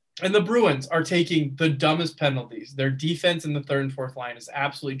 And the Bruins are taking the dumbest penalties. Their defense in the third and fourth line is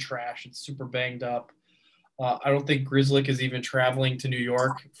absolutely trash. It's super banged up. I don't think Grzelcyk is even traveling to New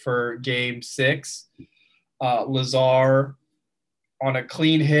York for Game 6. Lazar on a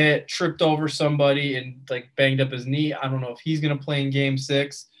clean hit, tripped over somebody and like banged up his knee. I don't know if he's going to play in Game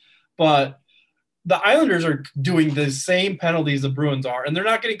 6. But the Islanders are doing the same penalties the Bruins are, and they're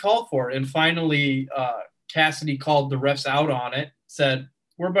not getting called for it. And finally, Cassidy called the refs out on it, said,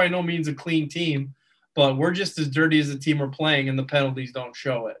 we're by no means a clean team, but we're just as dirty as the team we're playing, and the penalties don't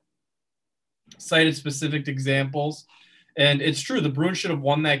show it. Cited specific examples, and it's true. The Bruins should have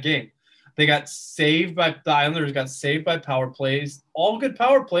won that game. They got saved by – the Islanders got saved by power plays, all good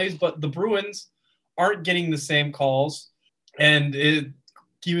power plays, but the Bruins aren't getting the same calls, and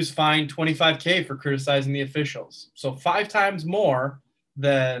he was fined $25,000 for criticizing the officials. So 5 times more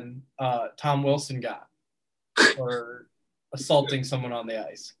than Tom Wilson got for assaulting someone on the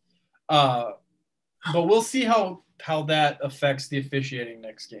ice. But we'll see how that affects the officiating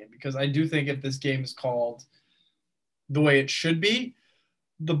next game, because I do think if this game is called the way it should be,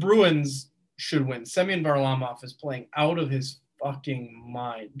 the Bruins should win. Semyon Varlamov is playing out of his fucking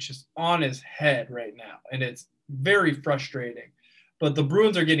mind, just on his head right now, and it's very frustrating. But the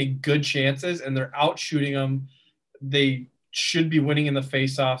Bruins are getting good chances, and they're out shooting them. They should be winning in the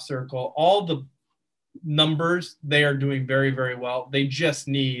face-off circle. All the numbers, they are doing very, very well. They just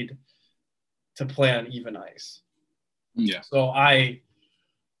need to play on even ice. Yeah. So I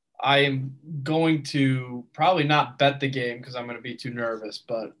am going to probably not bet the game because I'm going to be too nervous,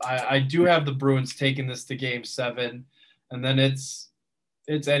 but I do have the Bruins taking this to Game 7, and then it's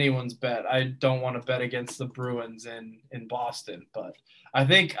anyone's bet. I don't want to bet against the Bruins in Boston, but I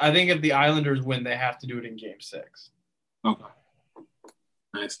think if the Islanders win, they have to do it in Game 6. Okay.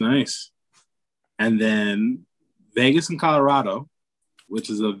 Nice. And then Vegas and Colorado, which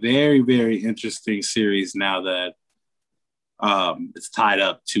is a very, very interesting series now that it's tied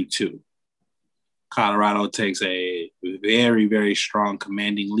up 2-2. Colorado takes a very, very strong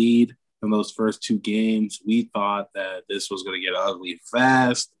commanding lead in those first 2 games. We thought that this was going to get ugly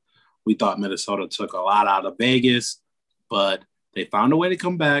fast. We thought Minnesota took a lot out of Vegas, but they found a way to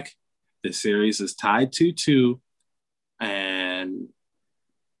come back. The series is tied 2-2, and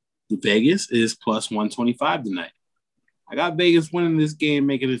Vegas is plus 125 tonight. I got Vegas winning this game,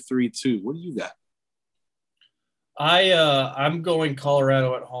 making it 3-2. What do you got? I'm going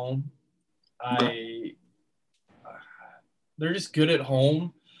Colorado at home. They're just good at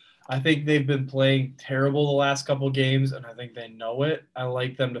home. I think they've been playing terrible the last couple of games, and I think they know it. I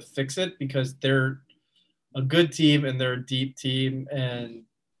like them to fix it because they're a good team and they're a deep team, and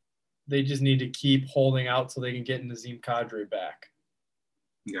they just need to keep holding out so they can get Nazem Kadri back.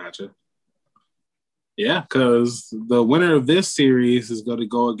 Gotcha. Yeah, because the winner of this series is going to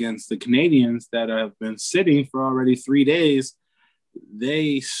go against the Canadians that have been sitting for already 3 days.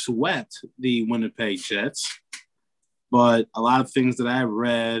 They swept the Winnipeg Jets. But a lot of things that I've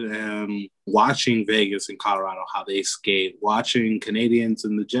read and watching Vegas and Colorado, how they skate, watching Canadians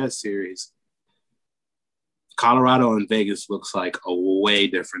in the Jets series, Colorado and Vegas looks like a way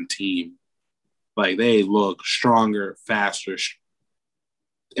different team. Like, they look stronger, faster,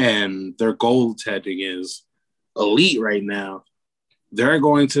 and their goaltending is elite right now.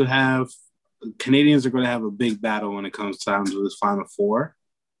 Canadians are going to have a big battle when it comes time to this Final Four.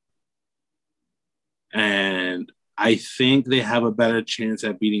 And I think they have a better chance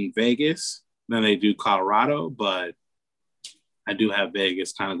at beating Vegas than they do Colorado, but I do have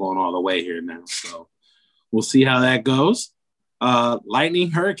Vegas kind of going all the way here now. So we'll see how that goes.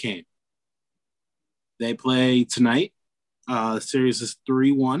 Lightning Hurricane. They play tonight. The series is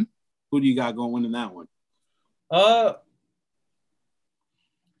 3-1. Who do you got going in that one?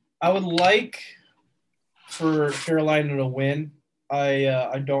 I would like for Carolina to win.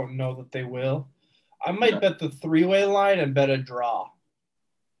 I don't know that they will. I might bet the 3-way line and bet a draw.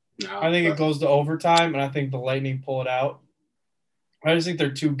 No, I think it goes to overtime, and I think the Lightning pull it out. I just think they're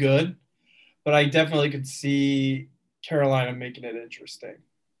too good, but I definitely could see Carolina making it interesting.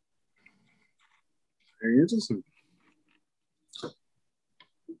 very interesting.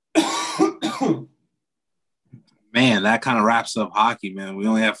 Man, that kind of wraps up hockey, man. We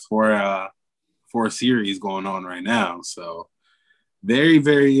only have four series going on right now, so very,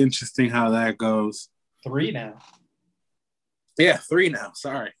 very interesting how that goes. 3 now. Yeah, 3 now.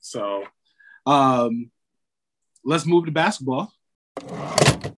 Sorry. So, let's move to basketball.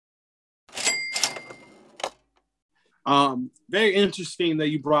 Very interesting that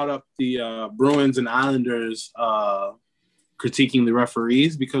you brought up the Bruins and Islanders critiquing the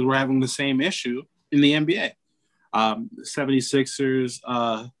referees because we're having the same issue in the NBA.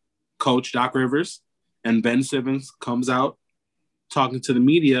 76ers coach Doc Rivers and Ben Simmons comes out talking to the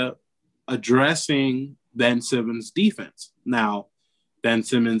media addressing Ben Simmons' defense. Now, Ben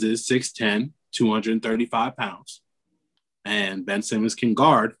Simmons is 6'10", 235 pounds, and Ben Simmons can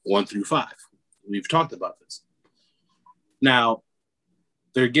guard 1 through 5. We've talked about this. Now,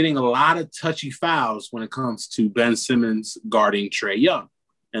 they're getting a lot of touchy fouls when it comes to Ben Simmons guarding Trae Young.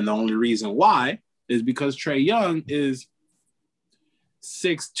 And the only reason why is because Trae Young is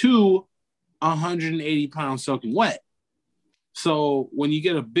 6'2", 180 pounds soaking wet. So when you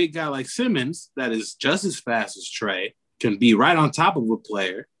get a big guy like Simmons that is just as fast as Trae, can be right on top of a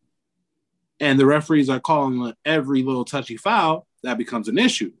player, and the referees are calling every little touchy foul, that becomes an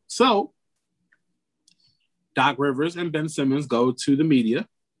issue. So Doc Rivers and Ben Simmons go to the media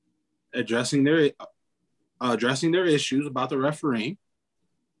addressing their issues about the refereeing.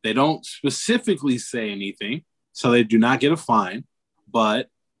 They don't specifically say anything, so they do not get a fine, but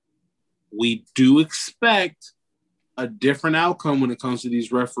we do expect a different outcome when it comes to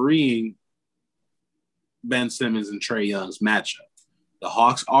these refereeing Ben Simmons and Trae Young's matchup. The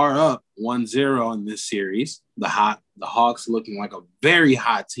Hawks are up 1-0 in this series. The Hawks looking like a very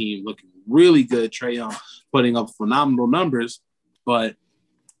hot team, looking really good. Trae Young putting up phenomenal numbers, but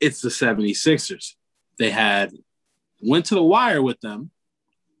it's the 76ers. They went to the wire with them.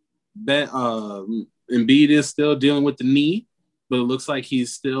 Embiid is still dealing with the knee, but it looks like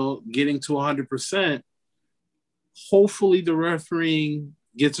he's still getting to 100%. Hopefully the refereeing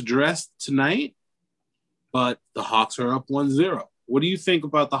gets addressed tonight, but the Hawks are up 1-0. What do you think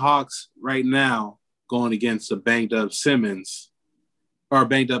about the Hawks right now going against a banged up Simmons or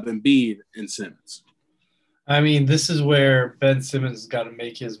banged up Embiid and Simmons? I mean, this is where Ben Simmons has got to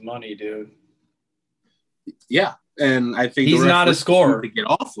make his money, dude. Yeah, and I think he's not a scorer to get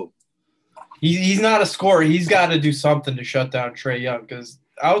off him. He's not a scorer. He's got to do something to shut down Trae Young because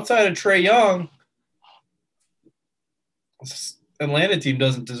outside of Trae Young, this Atlanta team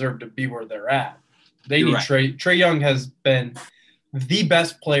doesn't deserve to be where they're at. They need right. Trae Young has been the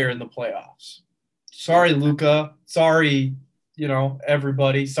best player in the playoffs. Sorry, Luka. Sorry,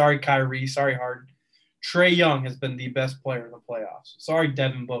 everybody. Sorry, Kyrie. Sorry, Harden. Trae Young has been the best player in the playoffs. Sorry,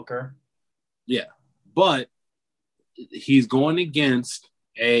 Devin Booker. Yeah, but he's going against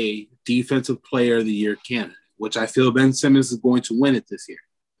a defensive player of the year candidate, which I feel Ben Simmons is going to win it this year.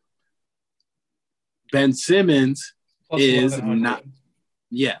 Ben Simmons Ben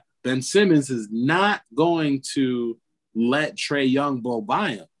Simmons is not going to let Trae Young blow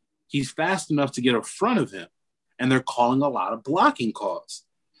by him. He's fast enough to get in front of him, and they're calling a lot of blocking calls.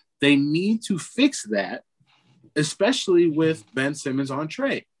 They need to fix that, especially with Ben Simmons on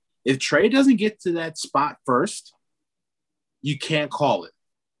Trae. If Trae doesn't get to that spot first, you can't call it.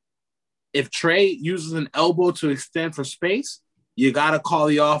 If Trae uses an elbow to extend for space, you got to call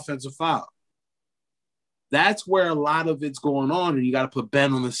the offensive foul. That's where a lot of it's going on, and you got to put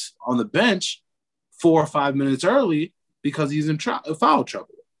Ben on the bench 4 or 5 minutes early because he's in foul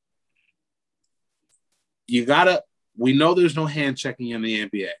trouble. We know there's no hand checking in the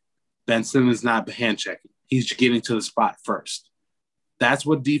NBA. Ben Simmons is not hand checking. He's getting to the spot first. That's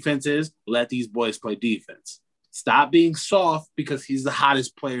what defense is. Let these boys play defense. Stop being soft because he's the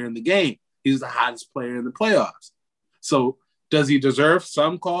hottest player in the game. He's the hottest player in the playoffs. So does he deserve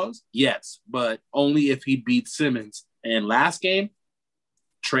some calls? Yes, but only if he beats Simmons. And last game,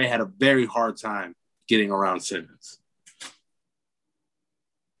 Trey had a very hard time getting around Simmons.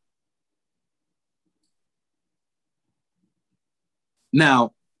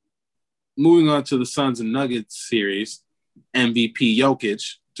 Now, moving on to the Suns and Nuggets series, MVP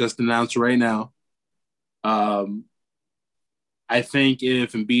Jokic just announced right now. I think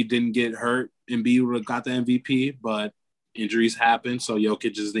if Embiid didn't get hurt, Embiid would have got the MVP, but injuries happen, so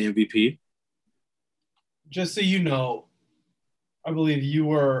Jokic is the MVP. Just so you know, I believe you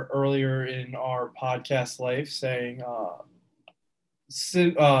were earlier in our podcast life saying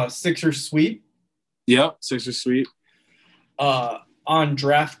Sixers sweep. Yep, Sixers sweep. On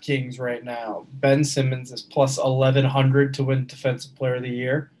DraftKings right now, Ben Simmons is plus 1,100 to win Defensive Player of the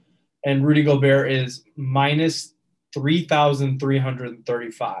Year, and Rudy Gobert is minus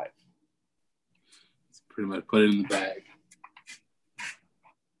 3,335. Pretty much put it in the bag.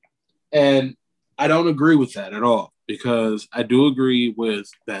 And I don't agree with that at all because I do agree with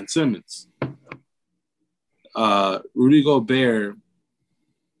Ben Simmons. Rudy Gobert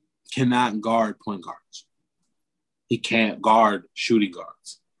cannot guard point guards. He can't guard shooting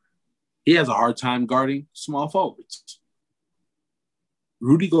guards. He has a hard time guarding small forwards.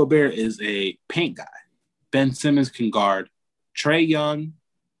 Rudy Gobert is a paint guy. Ben Simmons can guard Trae Young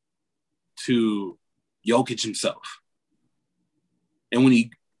to Jokic himself. And when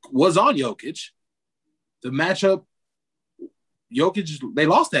he was on Jokic, the matchup, Jokic, they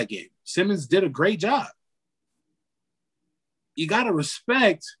lost that game. Simmons did a great job. You got to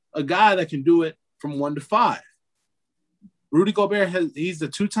respect a guy that can do it from 1 to 5. Rudy Gobert, he's the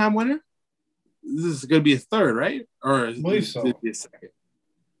 2-time winner. This is going to be a third, right? Or I believe so. Be a second.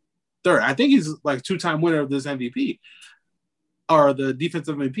 Third. I think he's like 2-time winner of this MVP or the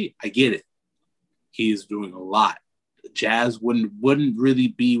defensive MVP. I get it. He's doing a lot. The Jazz wouldn't really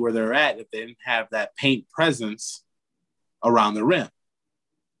be where they're at if they didn't have that paint presence around the rim.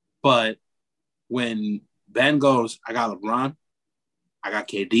 But when Ben goes, I got LeBron, I got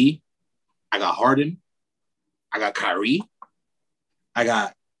KD, I got Harden, I got Kyrie, I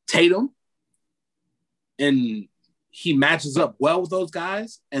got Tatum, and he matches up well with those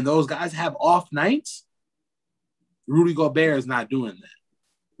guys, and those guys have off nights, Rudy Gobert is not doing that.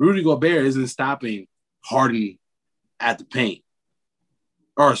 Rudy Gobert isn't stopping Harden at the paint.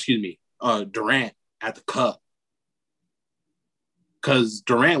 Or, Durant at the cup. Because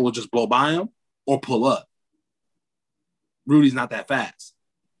Durant will just blow by him or pull up. Rudy's not that fast.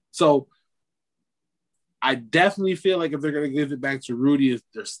 So, I definitely feel like if they're going to give it back to Rudy,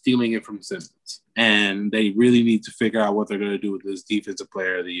 they're stealing it from Simmons. And they really need to figure out what they're going to do with this Defensive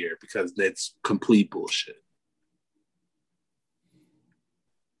Player of the Year because that's complete bullshit.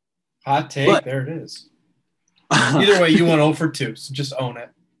 Hot take, there it is. Either way, you went 0 for 2, so just own it.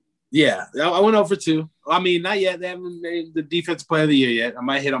 Yeah, I went 0 for 2. I mean, not yet. They haven't made the Defensive Player of the Year yet. I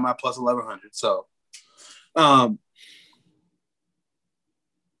might hit on my plus 1,100. So, I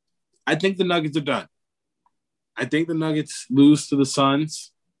think the Nuggets are done. I think the Nuggets lose to the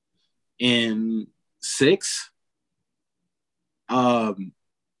Suns in 6. Not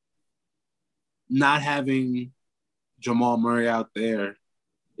having Jamal Murray out there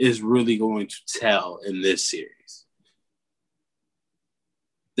is really going to tell in this series.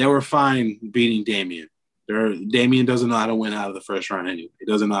 They were fine beating Damian. Damian doesn't know how to win out of the first round anyway. He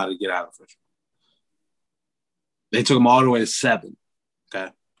doesn't know how to get out of the first round. They took him all the way to 7.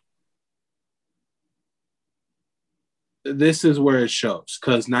 Okay. This is where it shows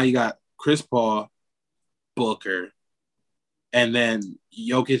because now you got Chris Paul, Booker, and then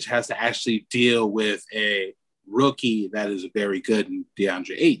Jokic has to actually deal with a rookie that is very good in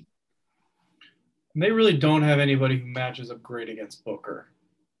DeAndre Ayton. And they really don't have anybody who matches up great against Booker.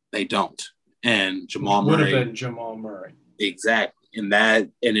 They don't. And Jamal Murray. Would have been Jamal Murray. Exactly. And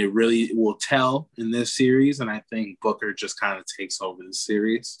it really will tell in this series. And I think Booker just kind of takes over the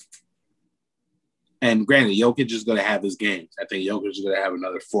series. And granted, Jokic is going to have his games. I think Jokic is going to have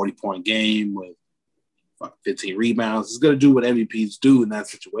another 40-point game with 15 rebounds. He's going to do what MVPs do in that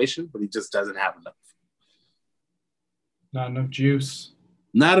situation, but he just doesn't have enough. Not enough juice.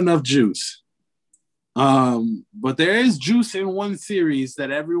 Not enough juice. But there is juice in one series that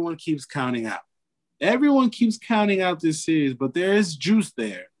everyone keeps counting out. Everyone keeps counting out this series, but there is juice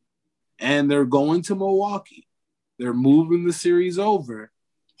there. And they're going to Milwaukee. They're moving the series over.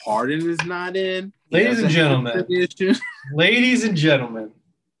 Harden is not in. Ladies and gentlemen,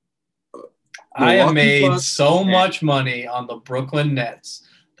 I have made so much money on the Brooklyn Nets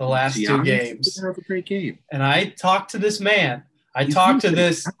the last 2 games. Have a great game. And I talked to this man. I talked to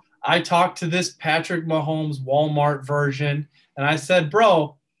this I talked to this Patrick Mahomes Walmart version, and I said,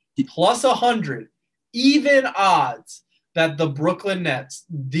 bro, plus 100, even odds that the Brooklyn Nets,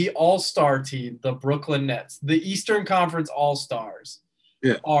 the all-star team, the Brooklyn Nets, the Eastern Conference All-Stars,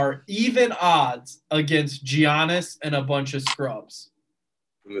 are even odds against Giannis and a bunch of scrubs.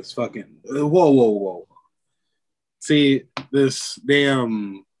 This fucking whoa. See, this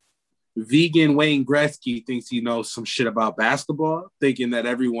damn vegan Wayne Gretzky thinks he knows some shit about basketball, thinking that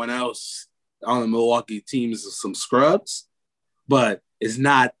everyone else on the Milwaukee team is some scrubs, but it's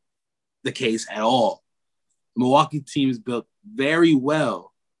not the case at all. The Milwaukee team is built very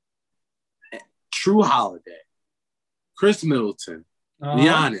well. True Holiday, Chris Middleton,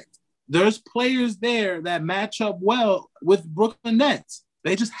 Giannis. There's players there that match up well with Brooklyn Nets.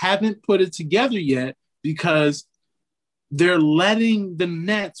 They just haven't put it together yet because they're letting the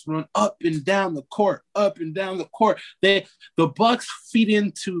Nets run up and down the court. The Bucks feed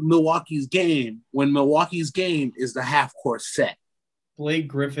into Milwaukee's game when Milwaukee's game is the half-court set. Blake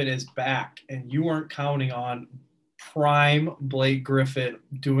Griffin is back, and you weren't counting on prime Blake Griffin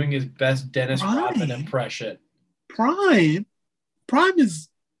doing his best Dennis Rodman impression. Prime is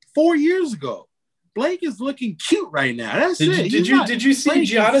 4 years ago. Blake is looking cute right now. Did you see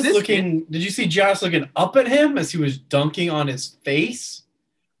Giannis looking up at him as he was dunking on his face,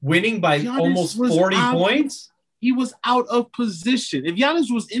 winning by Giannis almost 40 points? He was out of position. If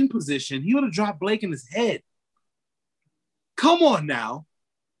Giannis was in position, he would have dropped Blake in his head. Come on now.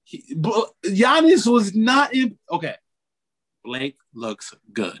 Giannis was not in. Okay. Blake looks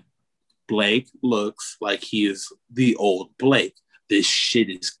good. Blake looks like he is the old Blake. This shit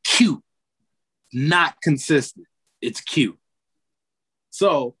is cute. Not consistent. It's cute.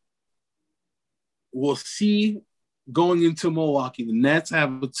 So we'll see going into Milwaukee. The Nets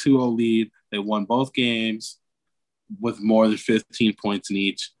have a 2-0 lead. They won both games with more than 15 points in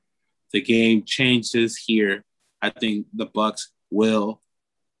each. The game changes here. I think the Bucks will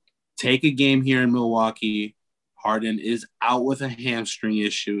take a game here in Milwaukee. Harden is out with a hamstring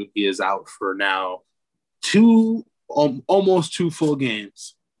issue. He is out for now almost 2 full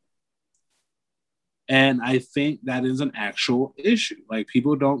games. And I think that is an actual issue. Like,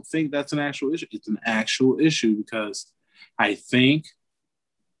 people don't think that's an actual issue. It's an actual issue because I think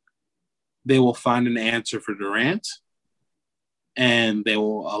they will find an answer for Durant and they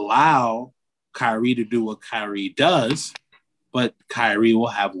will allow Kyrie to do what Kyrie does, but Kyrie will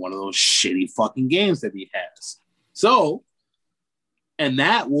have one of those shitty fucking games that he has. So, and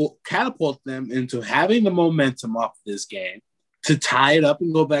that will catapult them into having the momentum off this game to tie it up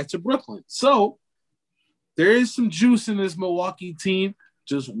and go back to Brooklyn. So, there is some juice in this Milwaukee team.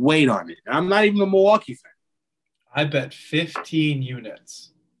 Just wait on it. I'm not even a Milwaukee fan. I bet 15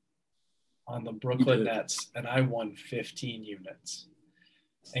 units on the Brooklyn Nets, and I won 15 units.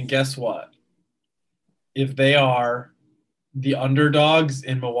 And guess what? If they are the underdogs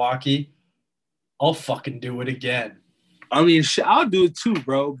in Milwaukee, I'll fucking do it again. I mean, I'll do it too,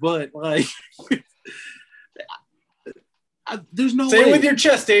 bro. But, like, there's no way. Say it with your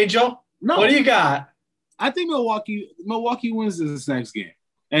chest, Angel. No. What do you got? I think Milwaukee wins this next game.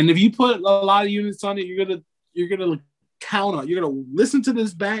 And if you put a lot of units on it, you're gonna count on. You're gonna listen to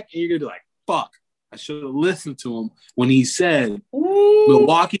this back, and you're gonna be like, "Fuck, I should have listened to him when he said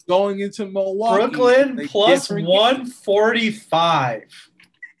Milwaukee going into Milwaukee." Brooklyn plus 145.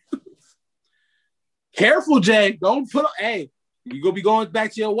 Careful, Jay. Don't put. Hey, you gonna be going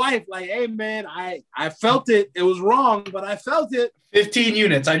back to your wife like, "Hey, man, I felt it. It was wrong, but I felt it." 15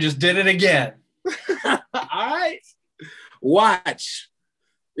 units. I just did it again. All right. Watch.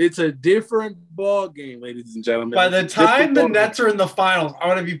 It's a different ball game, ladies and gentlemen. By the time the Nets are in the finals, I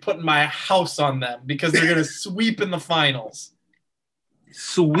want to be putting my house on them because they're going to sweep in the finals.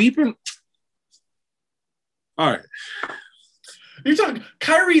 Sweeping? All right. You're talking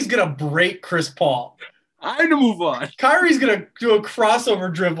Kyrie's going to break Chris Paul. I need to move on. Kyrie's going to do a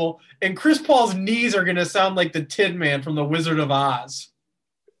crossover dribble, and Chris Paul's knees are going to sound like the Tin Man from The Wizard of Oz.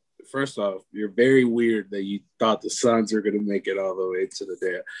 First off, you're very weird that you thought the Suns are going to make it all the way to the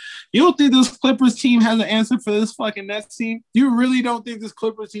day. You don't think this Clippers team has an answer for this fucking Nets team? You really don't think this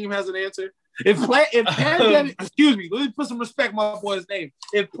Clippers team has an answer? Excuse me, let me put some respect on my boy's name.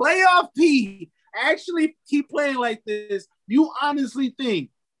 If Playoff P actually keep playing like this, you honestly think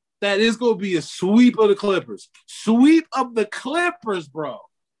that it's going to be a sweep of the Clippers? Sweep of the Clippers, bro.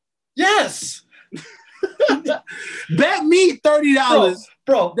 Yes. Bet me $30.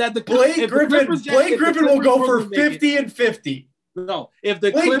 Bro, that the Blake Griffin will go for 50 and 50. No, if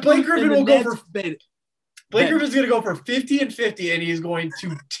the Blake Griffin will go for Blake Griffin's going to go for 50 and 50, and he's going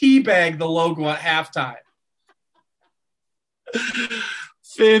to teabag the logo at halftime.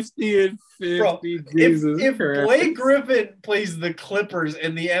 50 and 50. Bro, Jesus if Christ. Blake Griffin plays the Clippers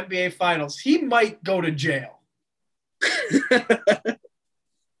in the NBA Finals, he might go to jail.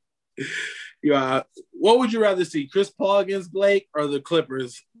 What would you rather see, Chris Paul against Blake or the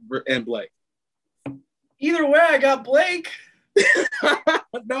Clippers and Blake? Either way, I got Blake.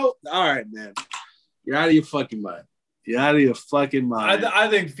 No, all right, man. You're out of your fucking mind. You're out of your fucking mind. I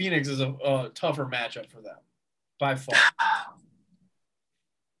think Phoenix is a tougher matchup for them by far.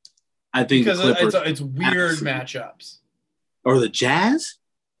 I think because the Clippers, it's weird absolutely. matchups. Or the Jazz?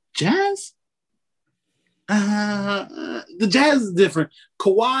 Jazz? The Jazz is different.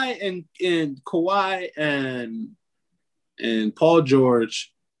 Kawhi and Paul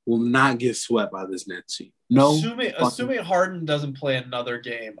George will not get swept by this Nets team. No. Assuming Harden doesn't play another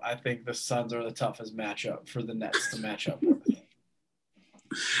game, I think the Suns are the toughest matchup for the Nets to match up with.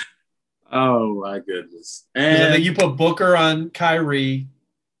 Oh my goodness! And I think you put Booker on Kyrie.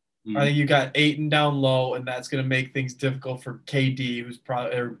 Mm-hmm. I think you got Ayton down low, and that's going to make things difficult for KD, who's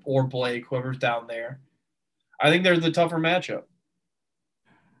probably or Blake, whoever's down there. I think they're the tougher matchup.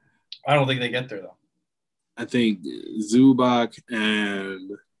 I don't think they get there though. I think Zubac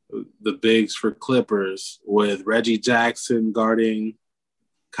and the bigs for Clippers with Reggie Jackson guarding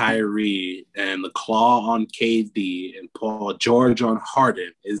Kyrie and the claw on KD and Paul George on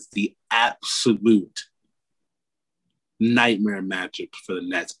Harden is the absolute nightmare matchup for the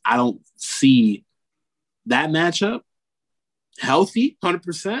Nets. I don't see that matchup healthy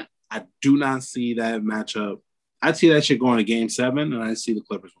 100%. I do not see that matchup. I see that shit going to Game 7, and I see the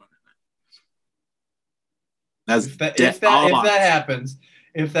Clippers winning.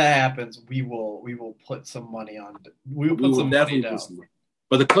 If that happens, we will put some money on. We will put some money down.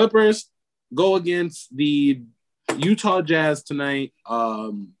 But the Clippers go against the Utah Jazz tonight.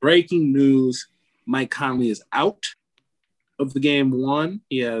 Breaking news: Mike Conley is out of the game 1.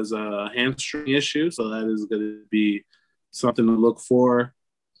 He has a hamstring issue, so that is going to be something to look for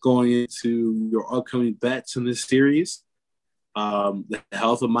going into your upcoming bets in this series. The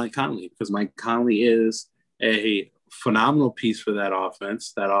health of Mike Conley, because Mike Conley is a phenomenal piece for that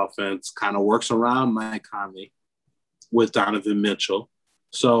offense. That offense kind of works around Mike Conley with Donovan Mitchell.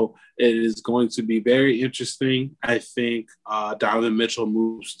 So it is going to be very interesting. I think Donovan Mitchell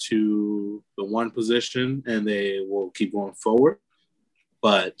moves to the 1 position and they will keep going forward.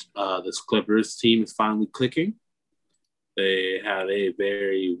 But this Clippers team is finally clicking. They had a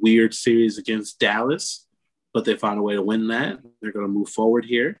very weird series against Dallas, but they found a way to win that. They're going to move forward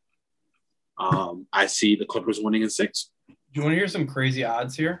here. I see the Clippers winning in 6. Do you want to hear some crazy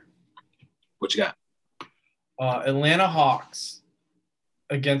odds here? What you got? Atlanta Hawks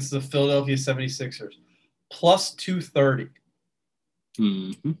against the Philadelphia 76ers, plus 230.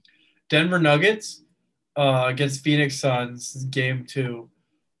 Mm-hmm. Denver Nuggets against Phoenix Suns, game 2,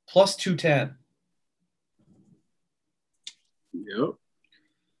 plus 210. Yep.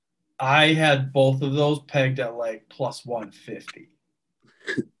 I had both of those pegged at like plus 150.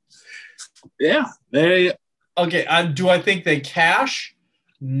 Yeah. Okay, do I think they cash?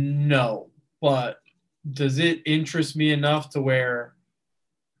 No. But does it interest me enough to where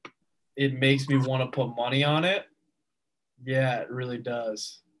it makes me want to put money on it? Yeah, it really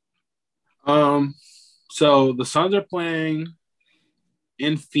does. So the Suns are playing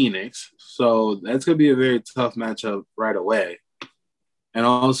in Phoenix, so that's going to be a very tough matchup right away. And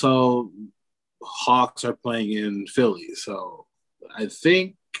also, Hawks are playing in Philly, so I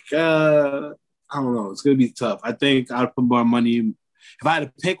think I don't know. It's going to be tough. I think I'd put more money. If I had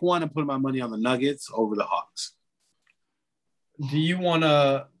to pick one, I'd put my money on the Nuggets over the Hawks. Do you want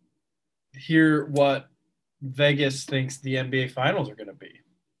to hear what Vegas thinks the NBA Finals are going to be?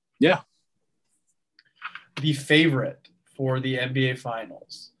 Yeah. The favorite for the NBA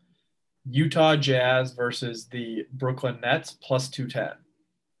Finals, Utah Jazz versus the Brooklyn Nets, plus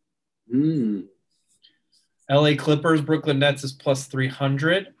 210. LA Clippers, Brooklyn Nets is plus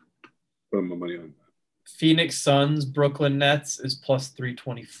 300. Put my money on that. Phoenix Suns, Brooklyn Nets is plus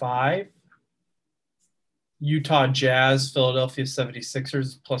 325. Utah Jazz, Philadelphia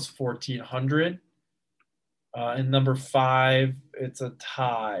 76ers, plus 1,400. And number 5, it's a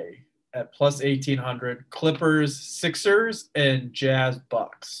tie at plus 1,800. Clippers, Sixers, and Jazz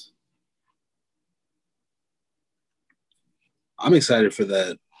Bucks. I'm excited for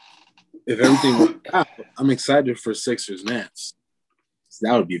that. If everything works out, I'm excited for Sixers Nets. So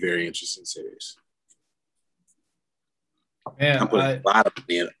that would be a very interesting series. Man, I'm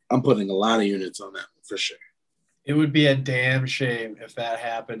putting a lot of units on that for sure. It would be a damn shame if that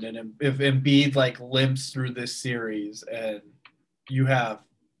happened, and if Embiid like limps through this series, and you have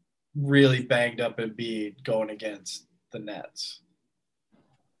really banged up Embiid going against the Nets.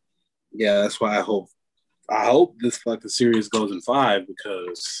 Yeah, that's why I hope this fucking series goes in 5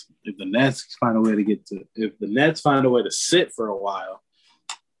 because if the Nets find a way to sit for a while,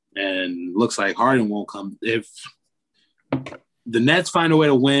 and looks like Harden won't come. If the Nets find a way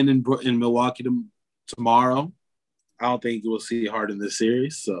to win in Milwaukee tomorrow, I don't think we'll see Harden this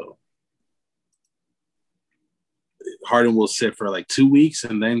series. So Harden will sit for like 2 weeks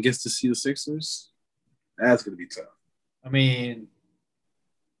and then gets to see the Sixers. That's going to be tough. I mean,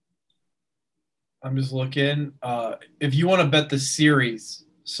 I'm just looking. If you want to bet the series,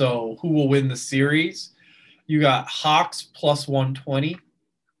 so who will win the series? You got Hawks plus 120.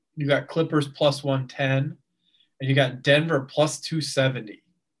 You got Clippers plus 110. And you got Denver plus 270.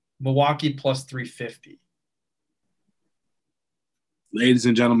 Milwaukee plus 350. Ladies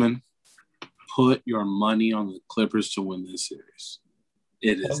and gentlemen, put your money on the Clippers to win this series.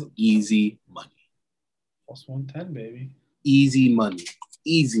 It is easy money. Plus 110, baby. Easy money.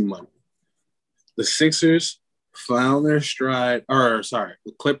 Easy money. The Sixers found their stride. The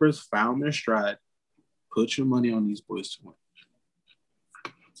Clippers found their stride. Put your money on these boys to win.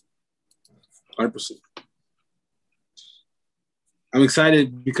 100%. I'm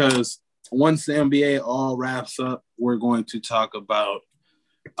excited because once the NBA all wraps up, we're going to talk about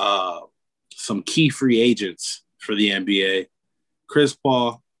some key free agents for the NBA. Chris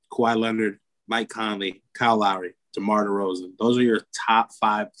Paul, Kawhi Leonard, Mike Conley, Kyle Lowry, DeMar DeRozan. Those are your top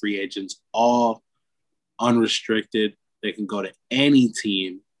 5 free agents, all unrestricted. They can go to any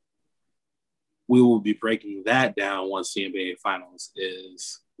team. We will be breaking that down once the NBA Finals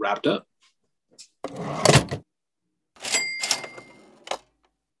is wrapped up.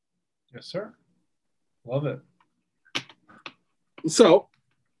 Yes, sir. Love it. So,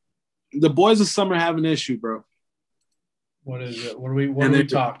 the boys of summer have an issue, bro. What is it? What are we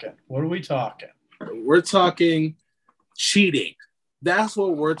talking? What are we talking? We're talking cheating. That's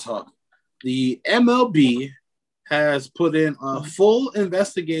what we're talking. The MLB has put in a full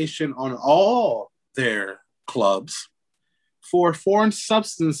investigation on all their clubs for foreign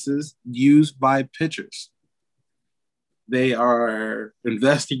substances used by pitchers. They are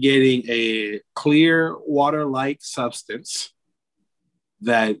investigating a clear water-like substance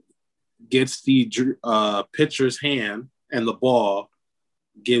that gets the pitcher's hand and the ball,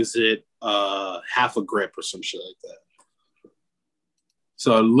 gives it half a grip or some shit like that.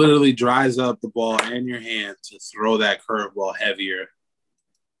 So it literally dries up the ball and your hand to throw that curveball heavier,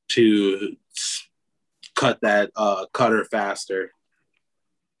 to cut that cutter faster.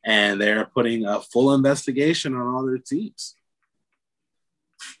 And they're putting a full investigation on all their teams.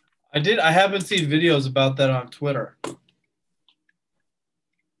 I haven't seen videos about that on Twitter.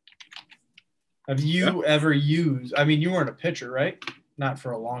 Have you ever used, I mean, you weren't a pitcher, right? Not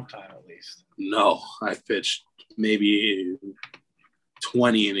for a long time, at least. No, I pitched maybe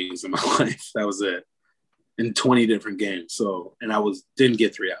 20 innings in my life. That was it. In 20 different games. So, and I didn't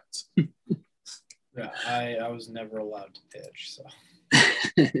get 3 outs. Yeah, I was never allowed to pitch, so.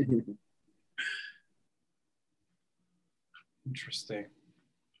 Interesting.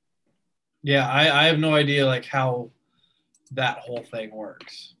 Yeah, I have no idea like how that whole thing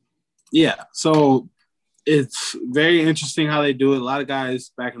works. Yeah, so it's very interesting how they do it. A lot of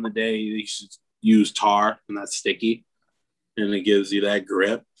guys back in the day, they used to use tar, and that's sticky, and it gives you that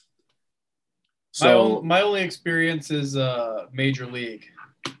grip. So my only experience is Major League.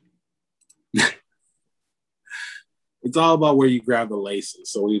 It's all about where you grab the laces.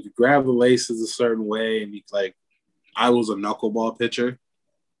 So if you grab the laces a certain way, and I was a knuckleball pitcher.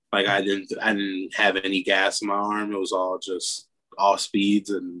 Like I didn't have any gas in my arm. It was all just off speeds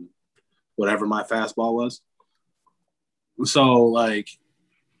and whatever my fastball was. So like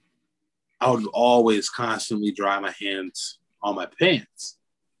I would always constantly dry my hands on my pants.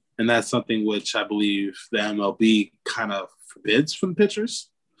 And that's something which I believe the MLB kind of forbids from pitchers.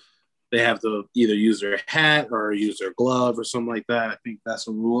 They have to either use their hat or use their glove or something like that. I think that's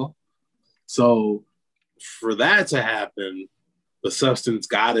a rule. So for that to happen, the substance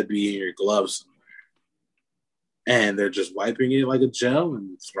got to be in your glove somewhere. And they're just wiping it like a gel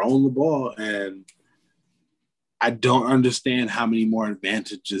and throwing the ball. And I don't understand how many more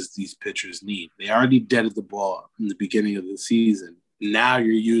advantages these pitchers need. They already deaded the ball in the beginning of the season. Now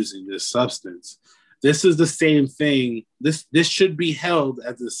you're using this substance. This is the same thing. This should be held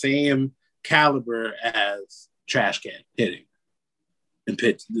at the same caliber as trash can hitting and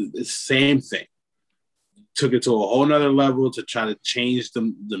pitch. It's the same thing. Took it to a whole nother level to try to change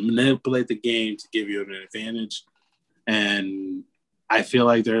the manipulate the game to give you an advantage. And I feel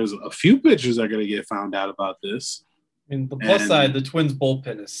like there's a few pitchers that are going to get found out about this. And the plus side, the Twins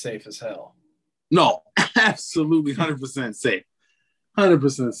bullpen is safe as hell. No, absolutely 100% safe.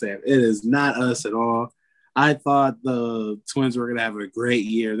 100% safe. It is not us at all. I thought the Twins were going to have a great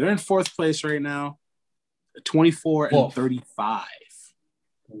year. They're in fourth place right now, 24-35.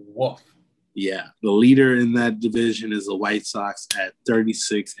 Woof. Yeah, the leader in that division is the White Sox at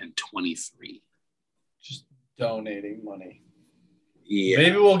 36-23. Just donating money. Yeah.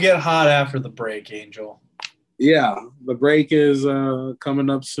 Maybe we'll get hot after the break, Angel. Yeah, the break is coming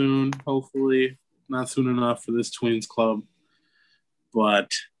up soon. Hopefully, not soon enough for this Twins club,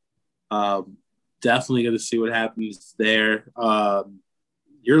 but definitely going to see what happens there.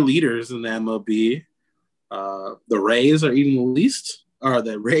 Your leaders in the MLB, the Rays are eating the least. Or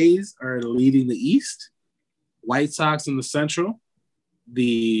the Rays are leading the East. White Sox in the Central.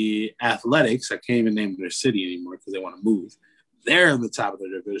 The Athletics, I can't even name their city anymore because they want to move. They're in the top of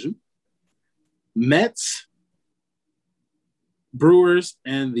their division. Mets, Brewers,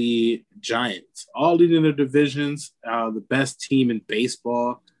 and the Giants, all leading their divisions. The best team in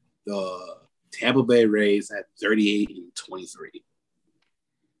baseball, the Tampa Bay Rays at 38-23.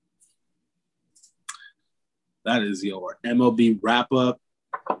 That is your MLB wrap-up.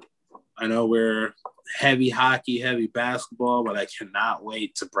 I know we're heavy hockey, heavy basketball, but I cannot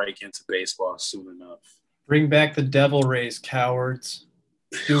wait to break into baseball soon enough. Bring back the Devil Rays, cowards.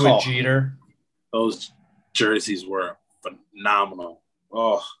 Do it, Jeter. Those jerseys were phenomenal.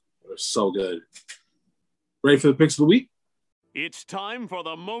 Oh, they're so good. Ready for the picks of the week? It's time for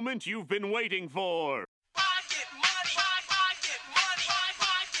the moment you've been waiting for.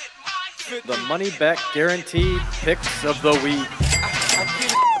 The money back guaranteed picks of the week.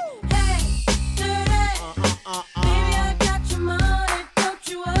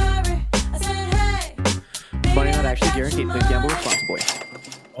 Money not actually guaranteed. Please gamble responsibly.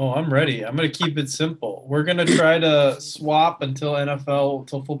 Oh, I'm ready. I'm going to keep it simple. We're going to try to swap until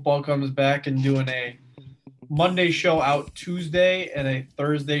football comes back, and doing a Monday show out Tuesday and a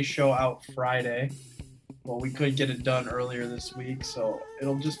Thursday show out Friday. Well, we could get it done earlier this week, so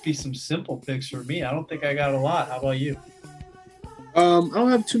it'll just be some simple picks for me. I don't think I got a lot. How about you? I don't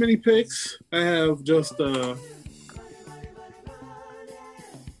have too many picks. I have just I'm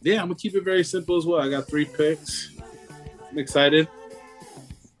gonna keep it very simple as well. I got 3 picks. I'm excited.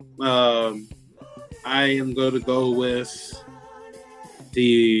 I am going to go with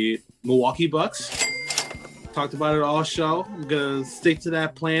the Milwaukee Bucks. Talked about it all show. I'm gonna stick to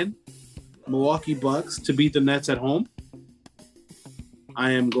that plan. Milwaukee Bucks to beat the Nets at home.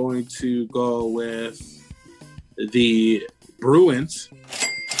 I am going to go with the Bruins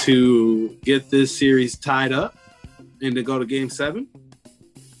to get this series tied up and to go to Game 7.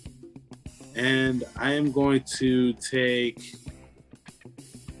 And I am going to take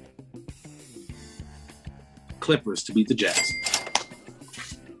Clippers to beat the Jazz.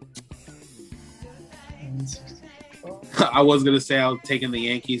 I was going to say I was taking the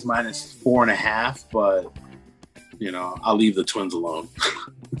Yankees minus 4.5, but, I'll leave the Twins alone.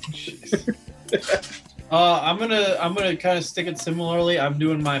 I'm gonna kind of stick it similarly. I'm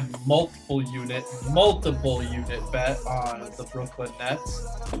doing my multiple unit bet on the Brooklyn Nets.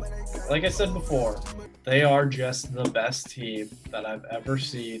 Like I said before, they are just the best team that I've ever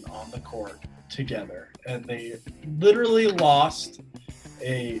seen on the court together, and they literally lost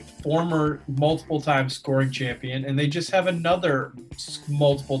a former multiple-time scoring champion, and they just have another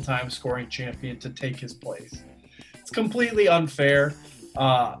multiple-time scoring champion to take his place. It's completely unfair.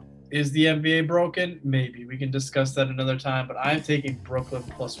 Is the NBA broken? Maybe. We can discuss that another time, but I'm taking Brooklyn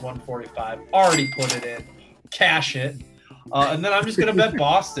plus 145. Already put it in. Cash it. And then I'm just going to bet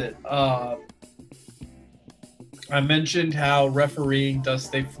Boston. I mentioned how refereeing does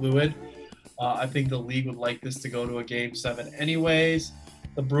stay fluid. I think the league would like this to go to a Game 7 anyways.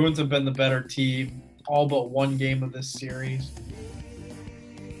 The Bruins have been the better team all but one game of this series.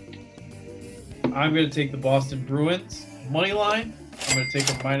 I'm going to take the Boston Bruins money line. I'm going to take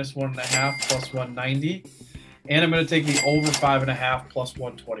a minus 1.5 plus 190. And I'm going to take the over 5.5 plus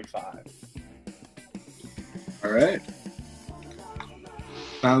 125. All right.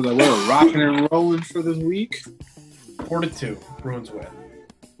 Sounds like we're rocking and rolling for this week. 4-2. Bruins win.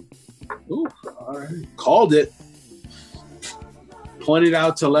 Ooh, all right. Called it. Pointed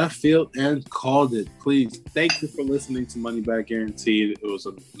out to left field and called it. Please, thank you for listening to Money Back Guaranteed. It was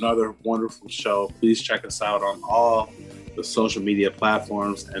another wonderful show. Please check us out on all the social media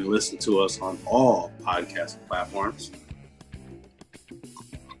platforms and listen to us on all podcasting platforms.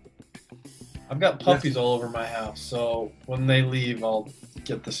 I've got puppies all over my house, so when they leave, I'll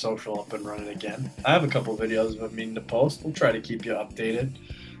get the social up and running again. I have a couple videos I'm meaning to post. We'll try to keep you updated.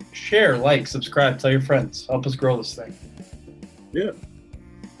 Share, like, subscribe, tell your friends. Help us grow this thing. Yeah.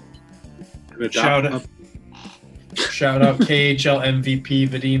 Shout out KHL MVP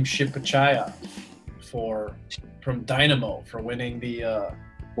Vadim Shipachyov from Dynamo for winning the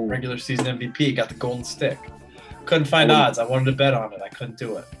regular season MVP. Got the golden stick. Couldn't find odds. I wanted to bet on it. I couldn't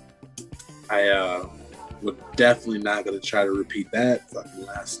do it. I we're definitely not going to try to repeat that fucking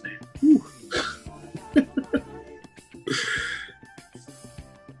last name.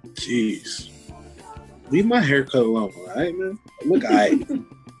 Jeez. Leave my haircut alone, all right, man? Look,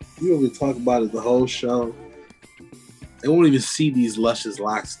 you want me to talk about it the whole show. They won't even see these luscious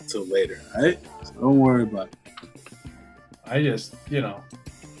locks until later, all right? So don't worry about it. I just,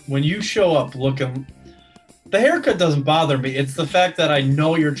 when you show up looking... The haircut doesn't bother me. It's the fact that I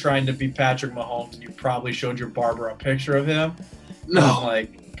know you're trying to be Patrick Mahomes and you probably showed your barber a picture of him. No. I'm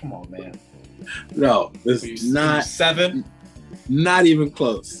like, come on, man. No, this is not... 7? Not even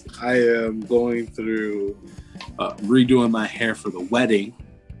close. I am going through redoing my hair for the wedding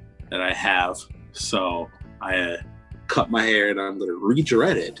that I have. So I cut my hair and I'm going to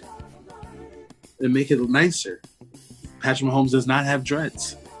re-dread it and make it nicer. Patrick Mahomes does not have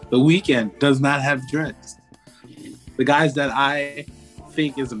dreads. The Weeknd does not have dreads. The guys that I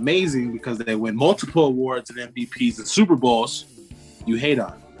think is amazing because they win multiple awards and MVPs and Super Bowls, you hate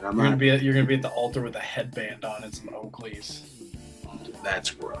on. You're gonna be at the altar with a headband on and some Oakleys. That's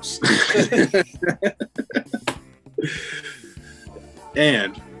gross.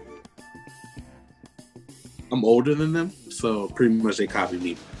 And I'm older than them, so pretty much they copy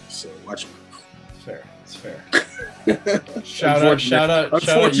me. So watch me. It's fair. Shout out.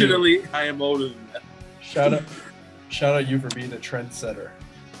 Unfortunately, I am older than them. Shout out you for being a trendsetter.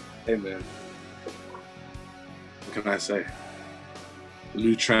 Hey man, what can I say? The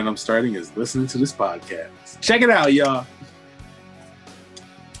new trend I'm starting is listening to this podcast. Check it out, y'all.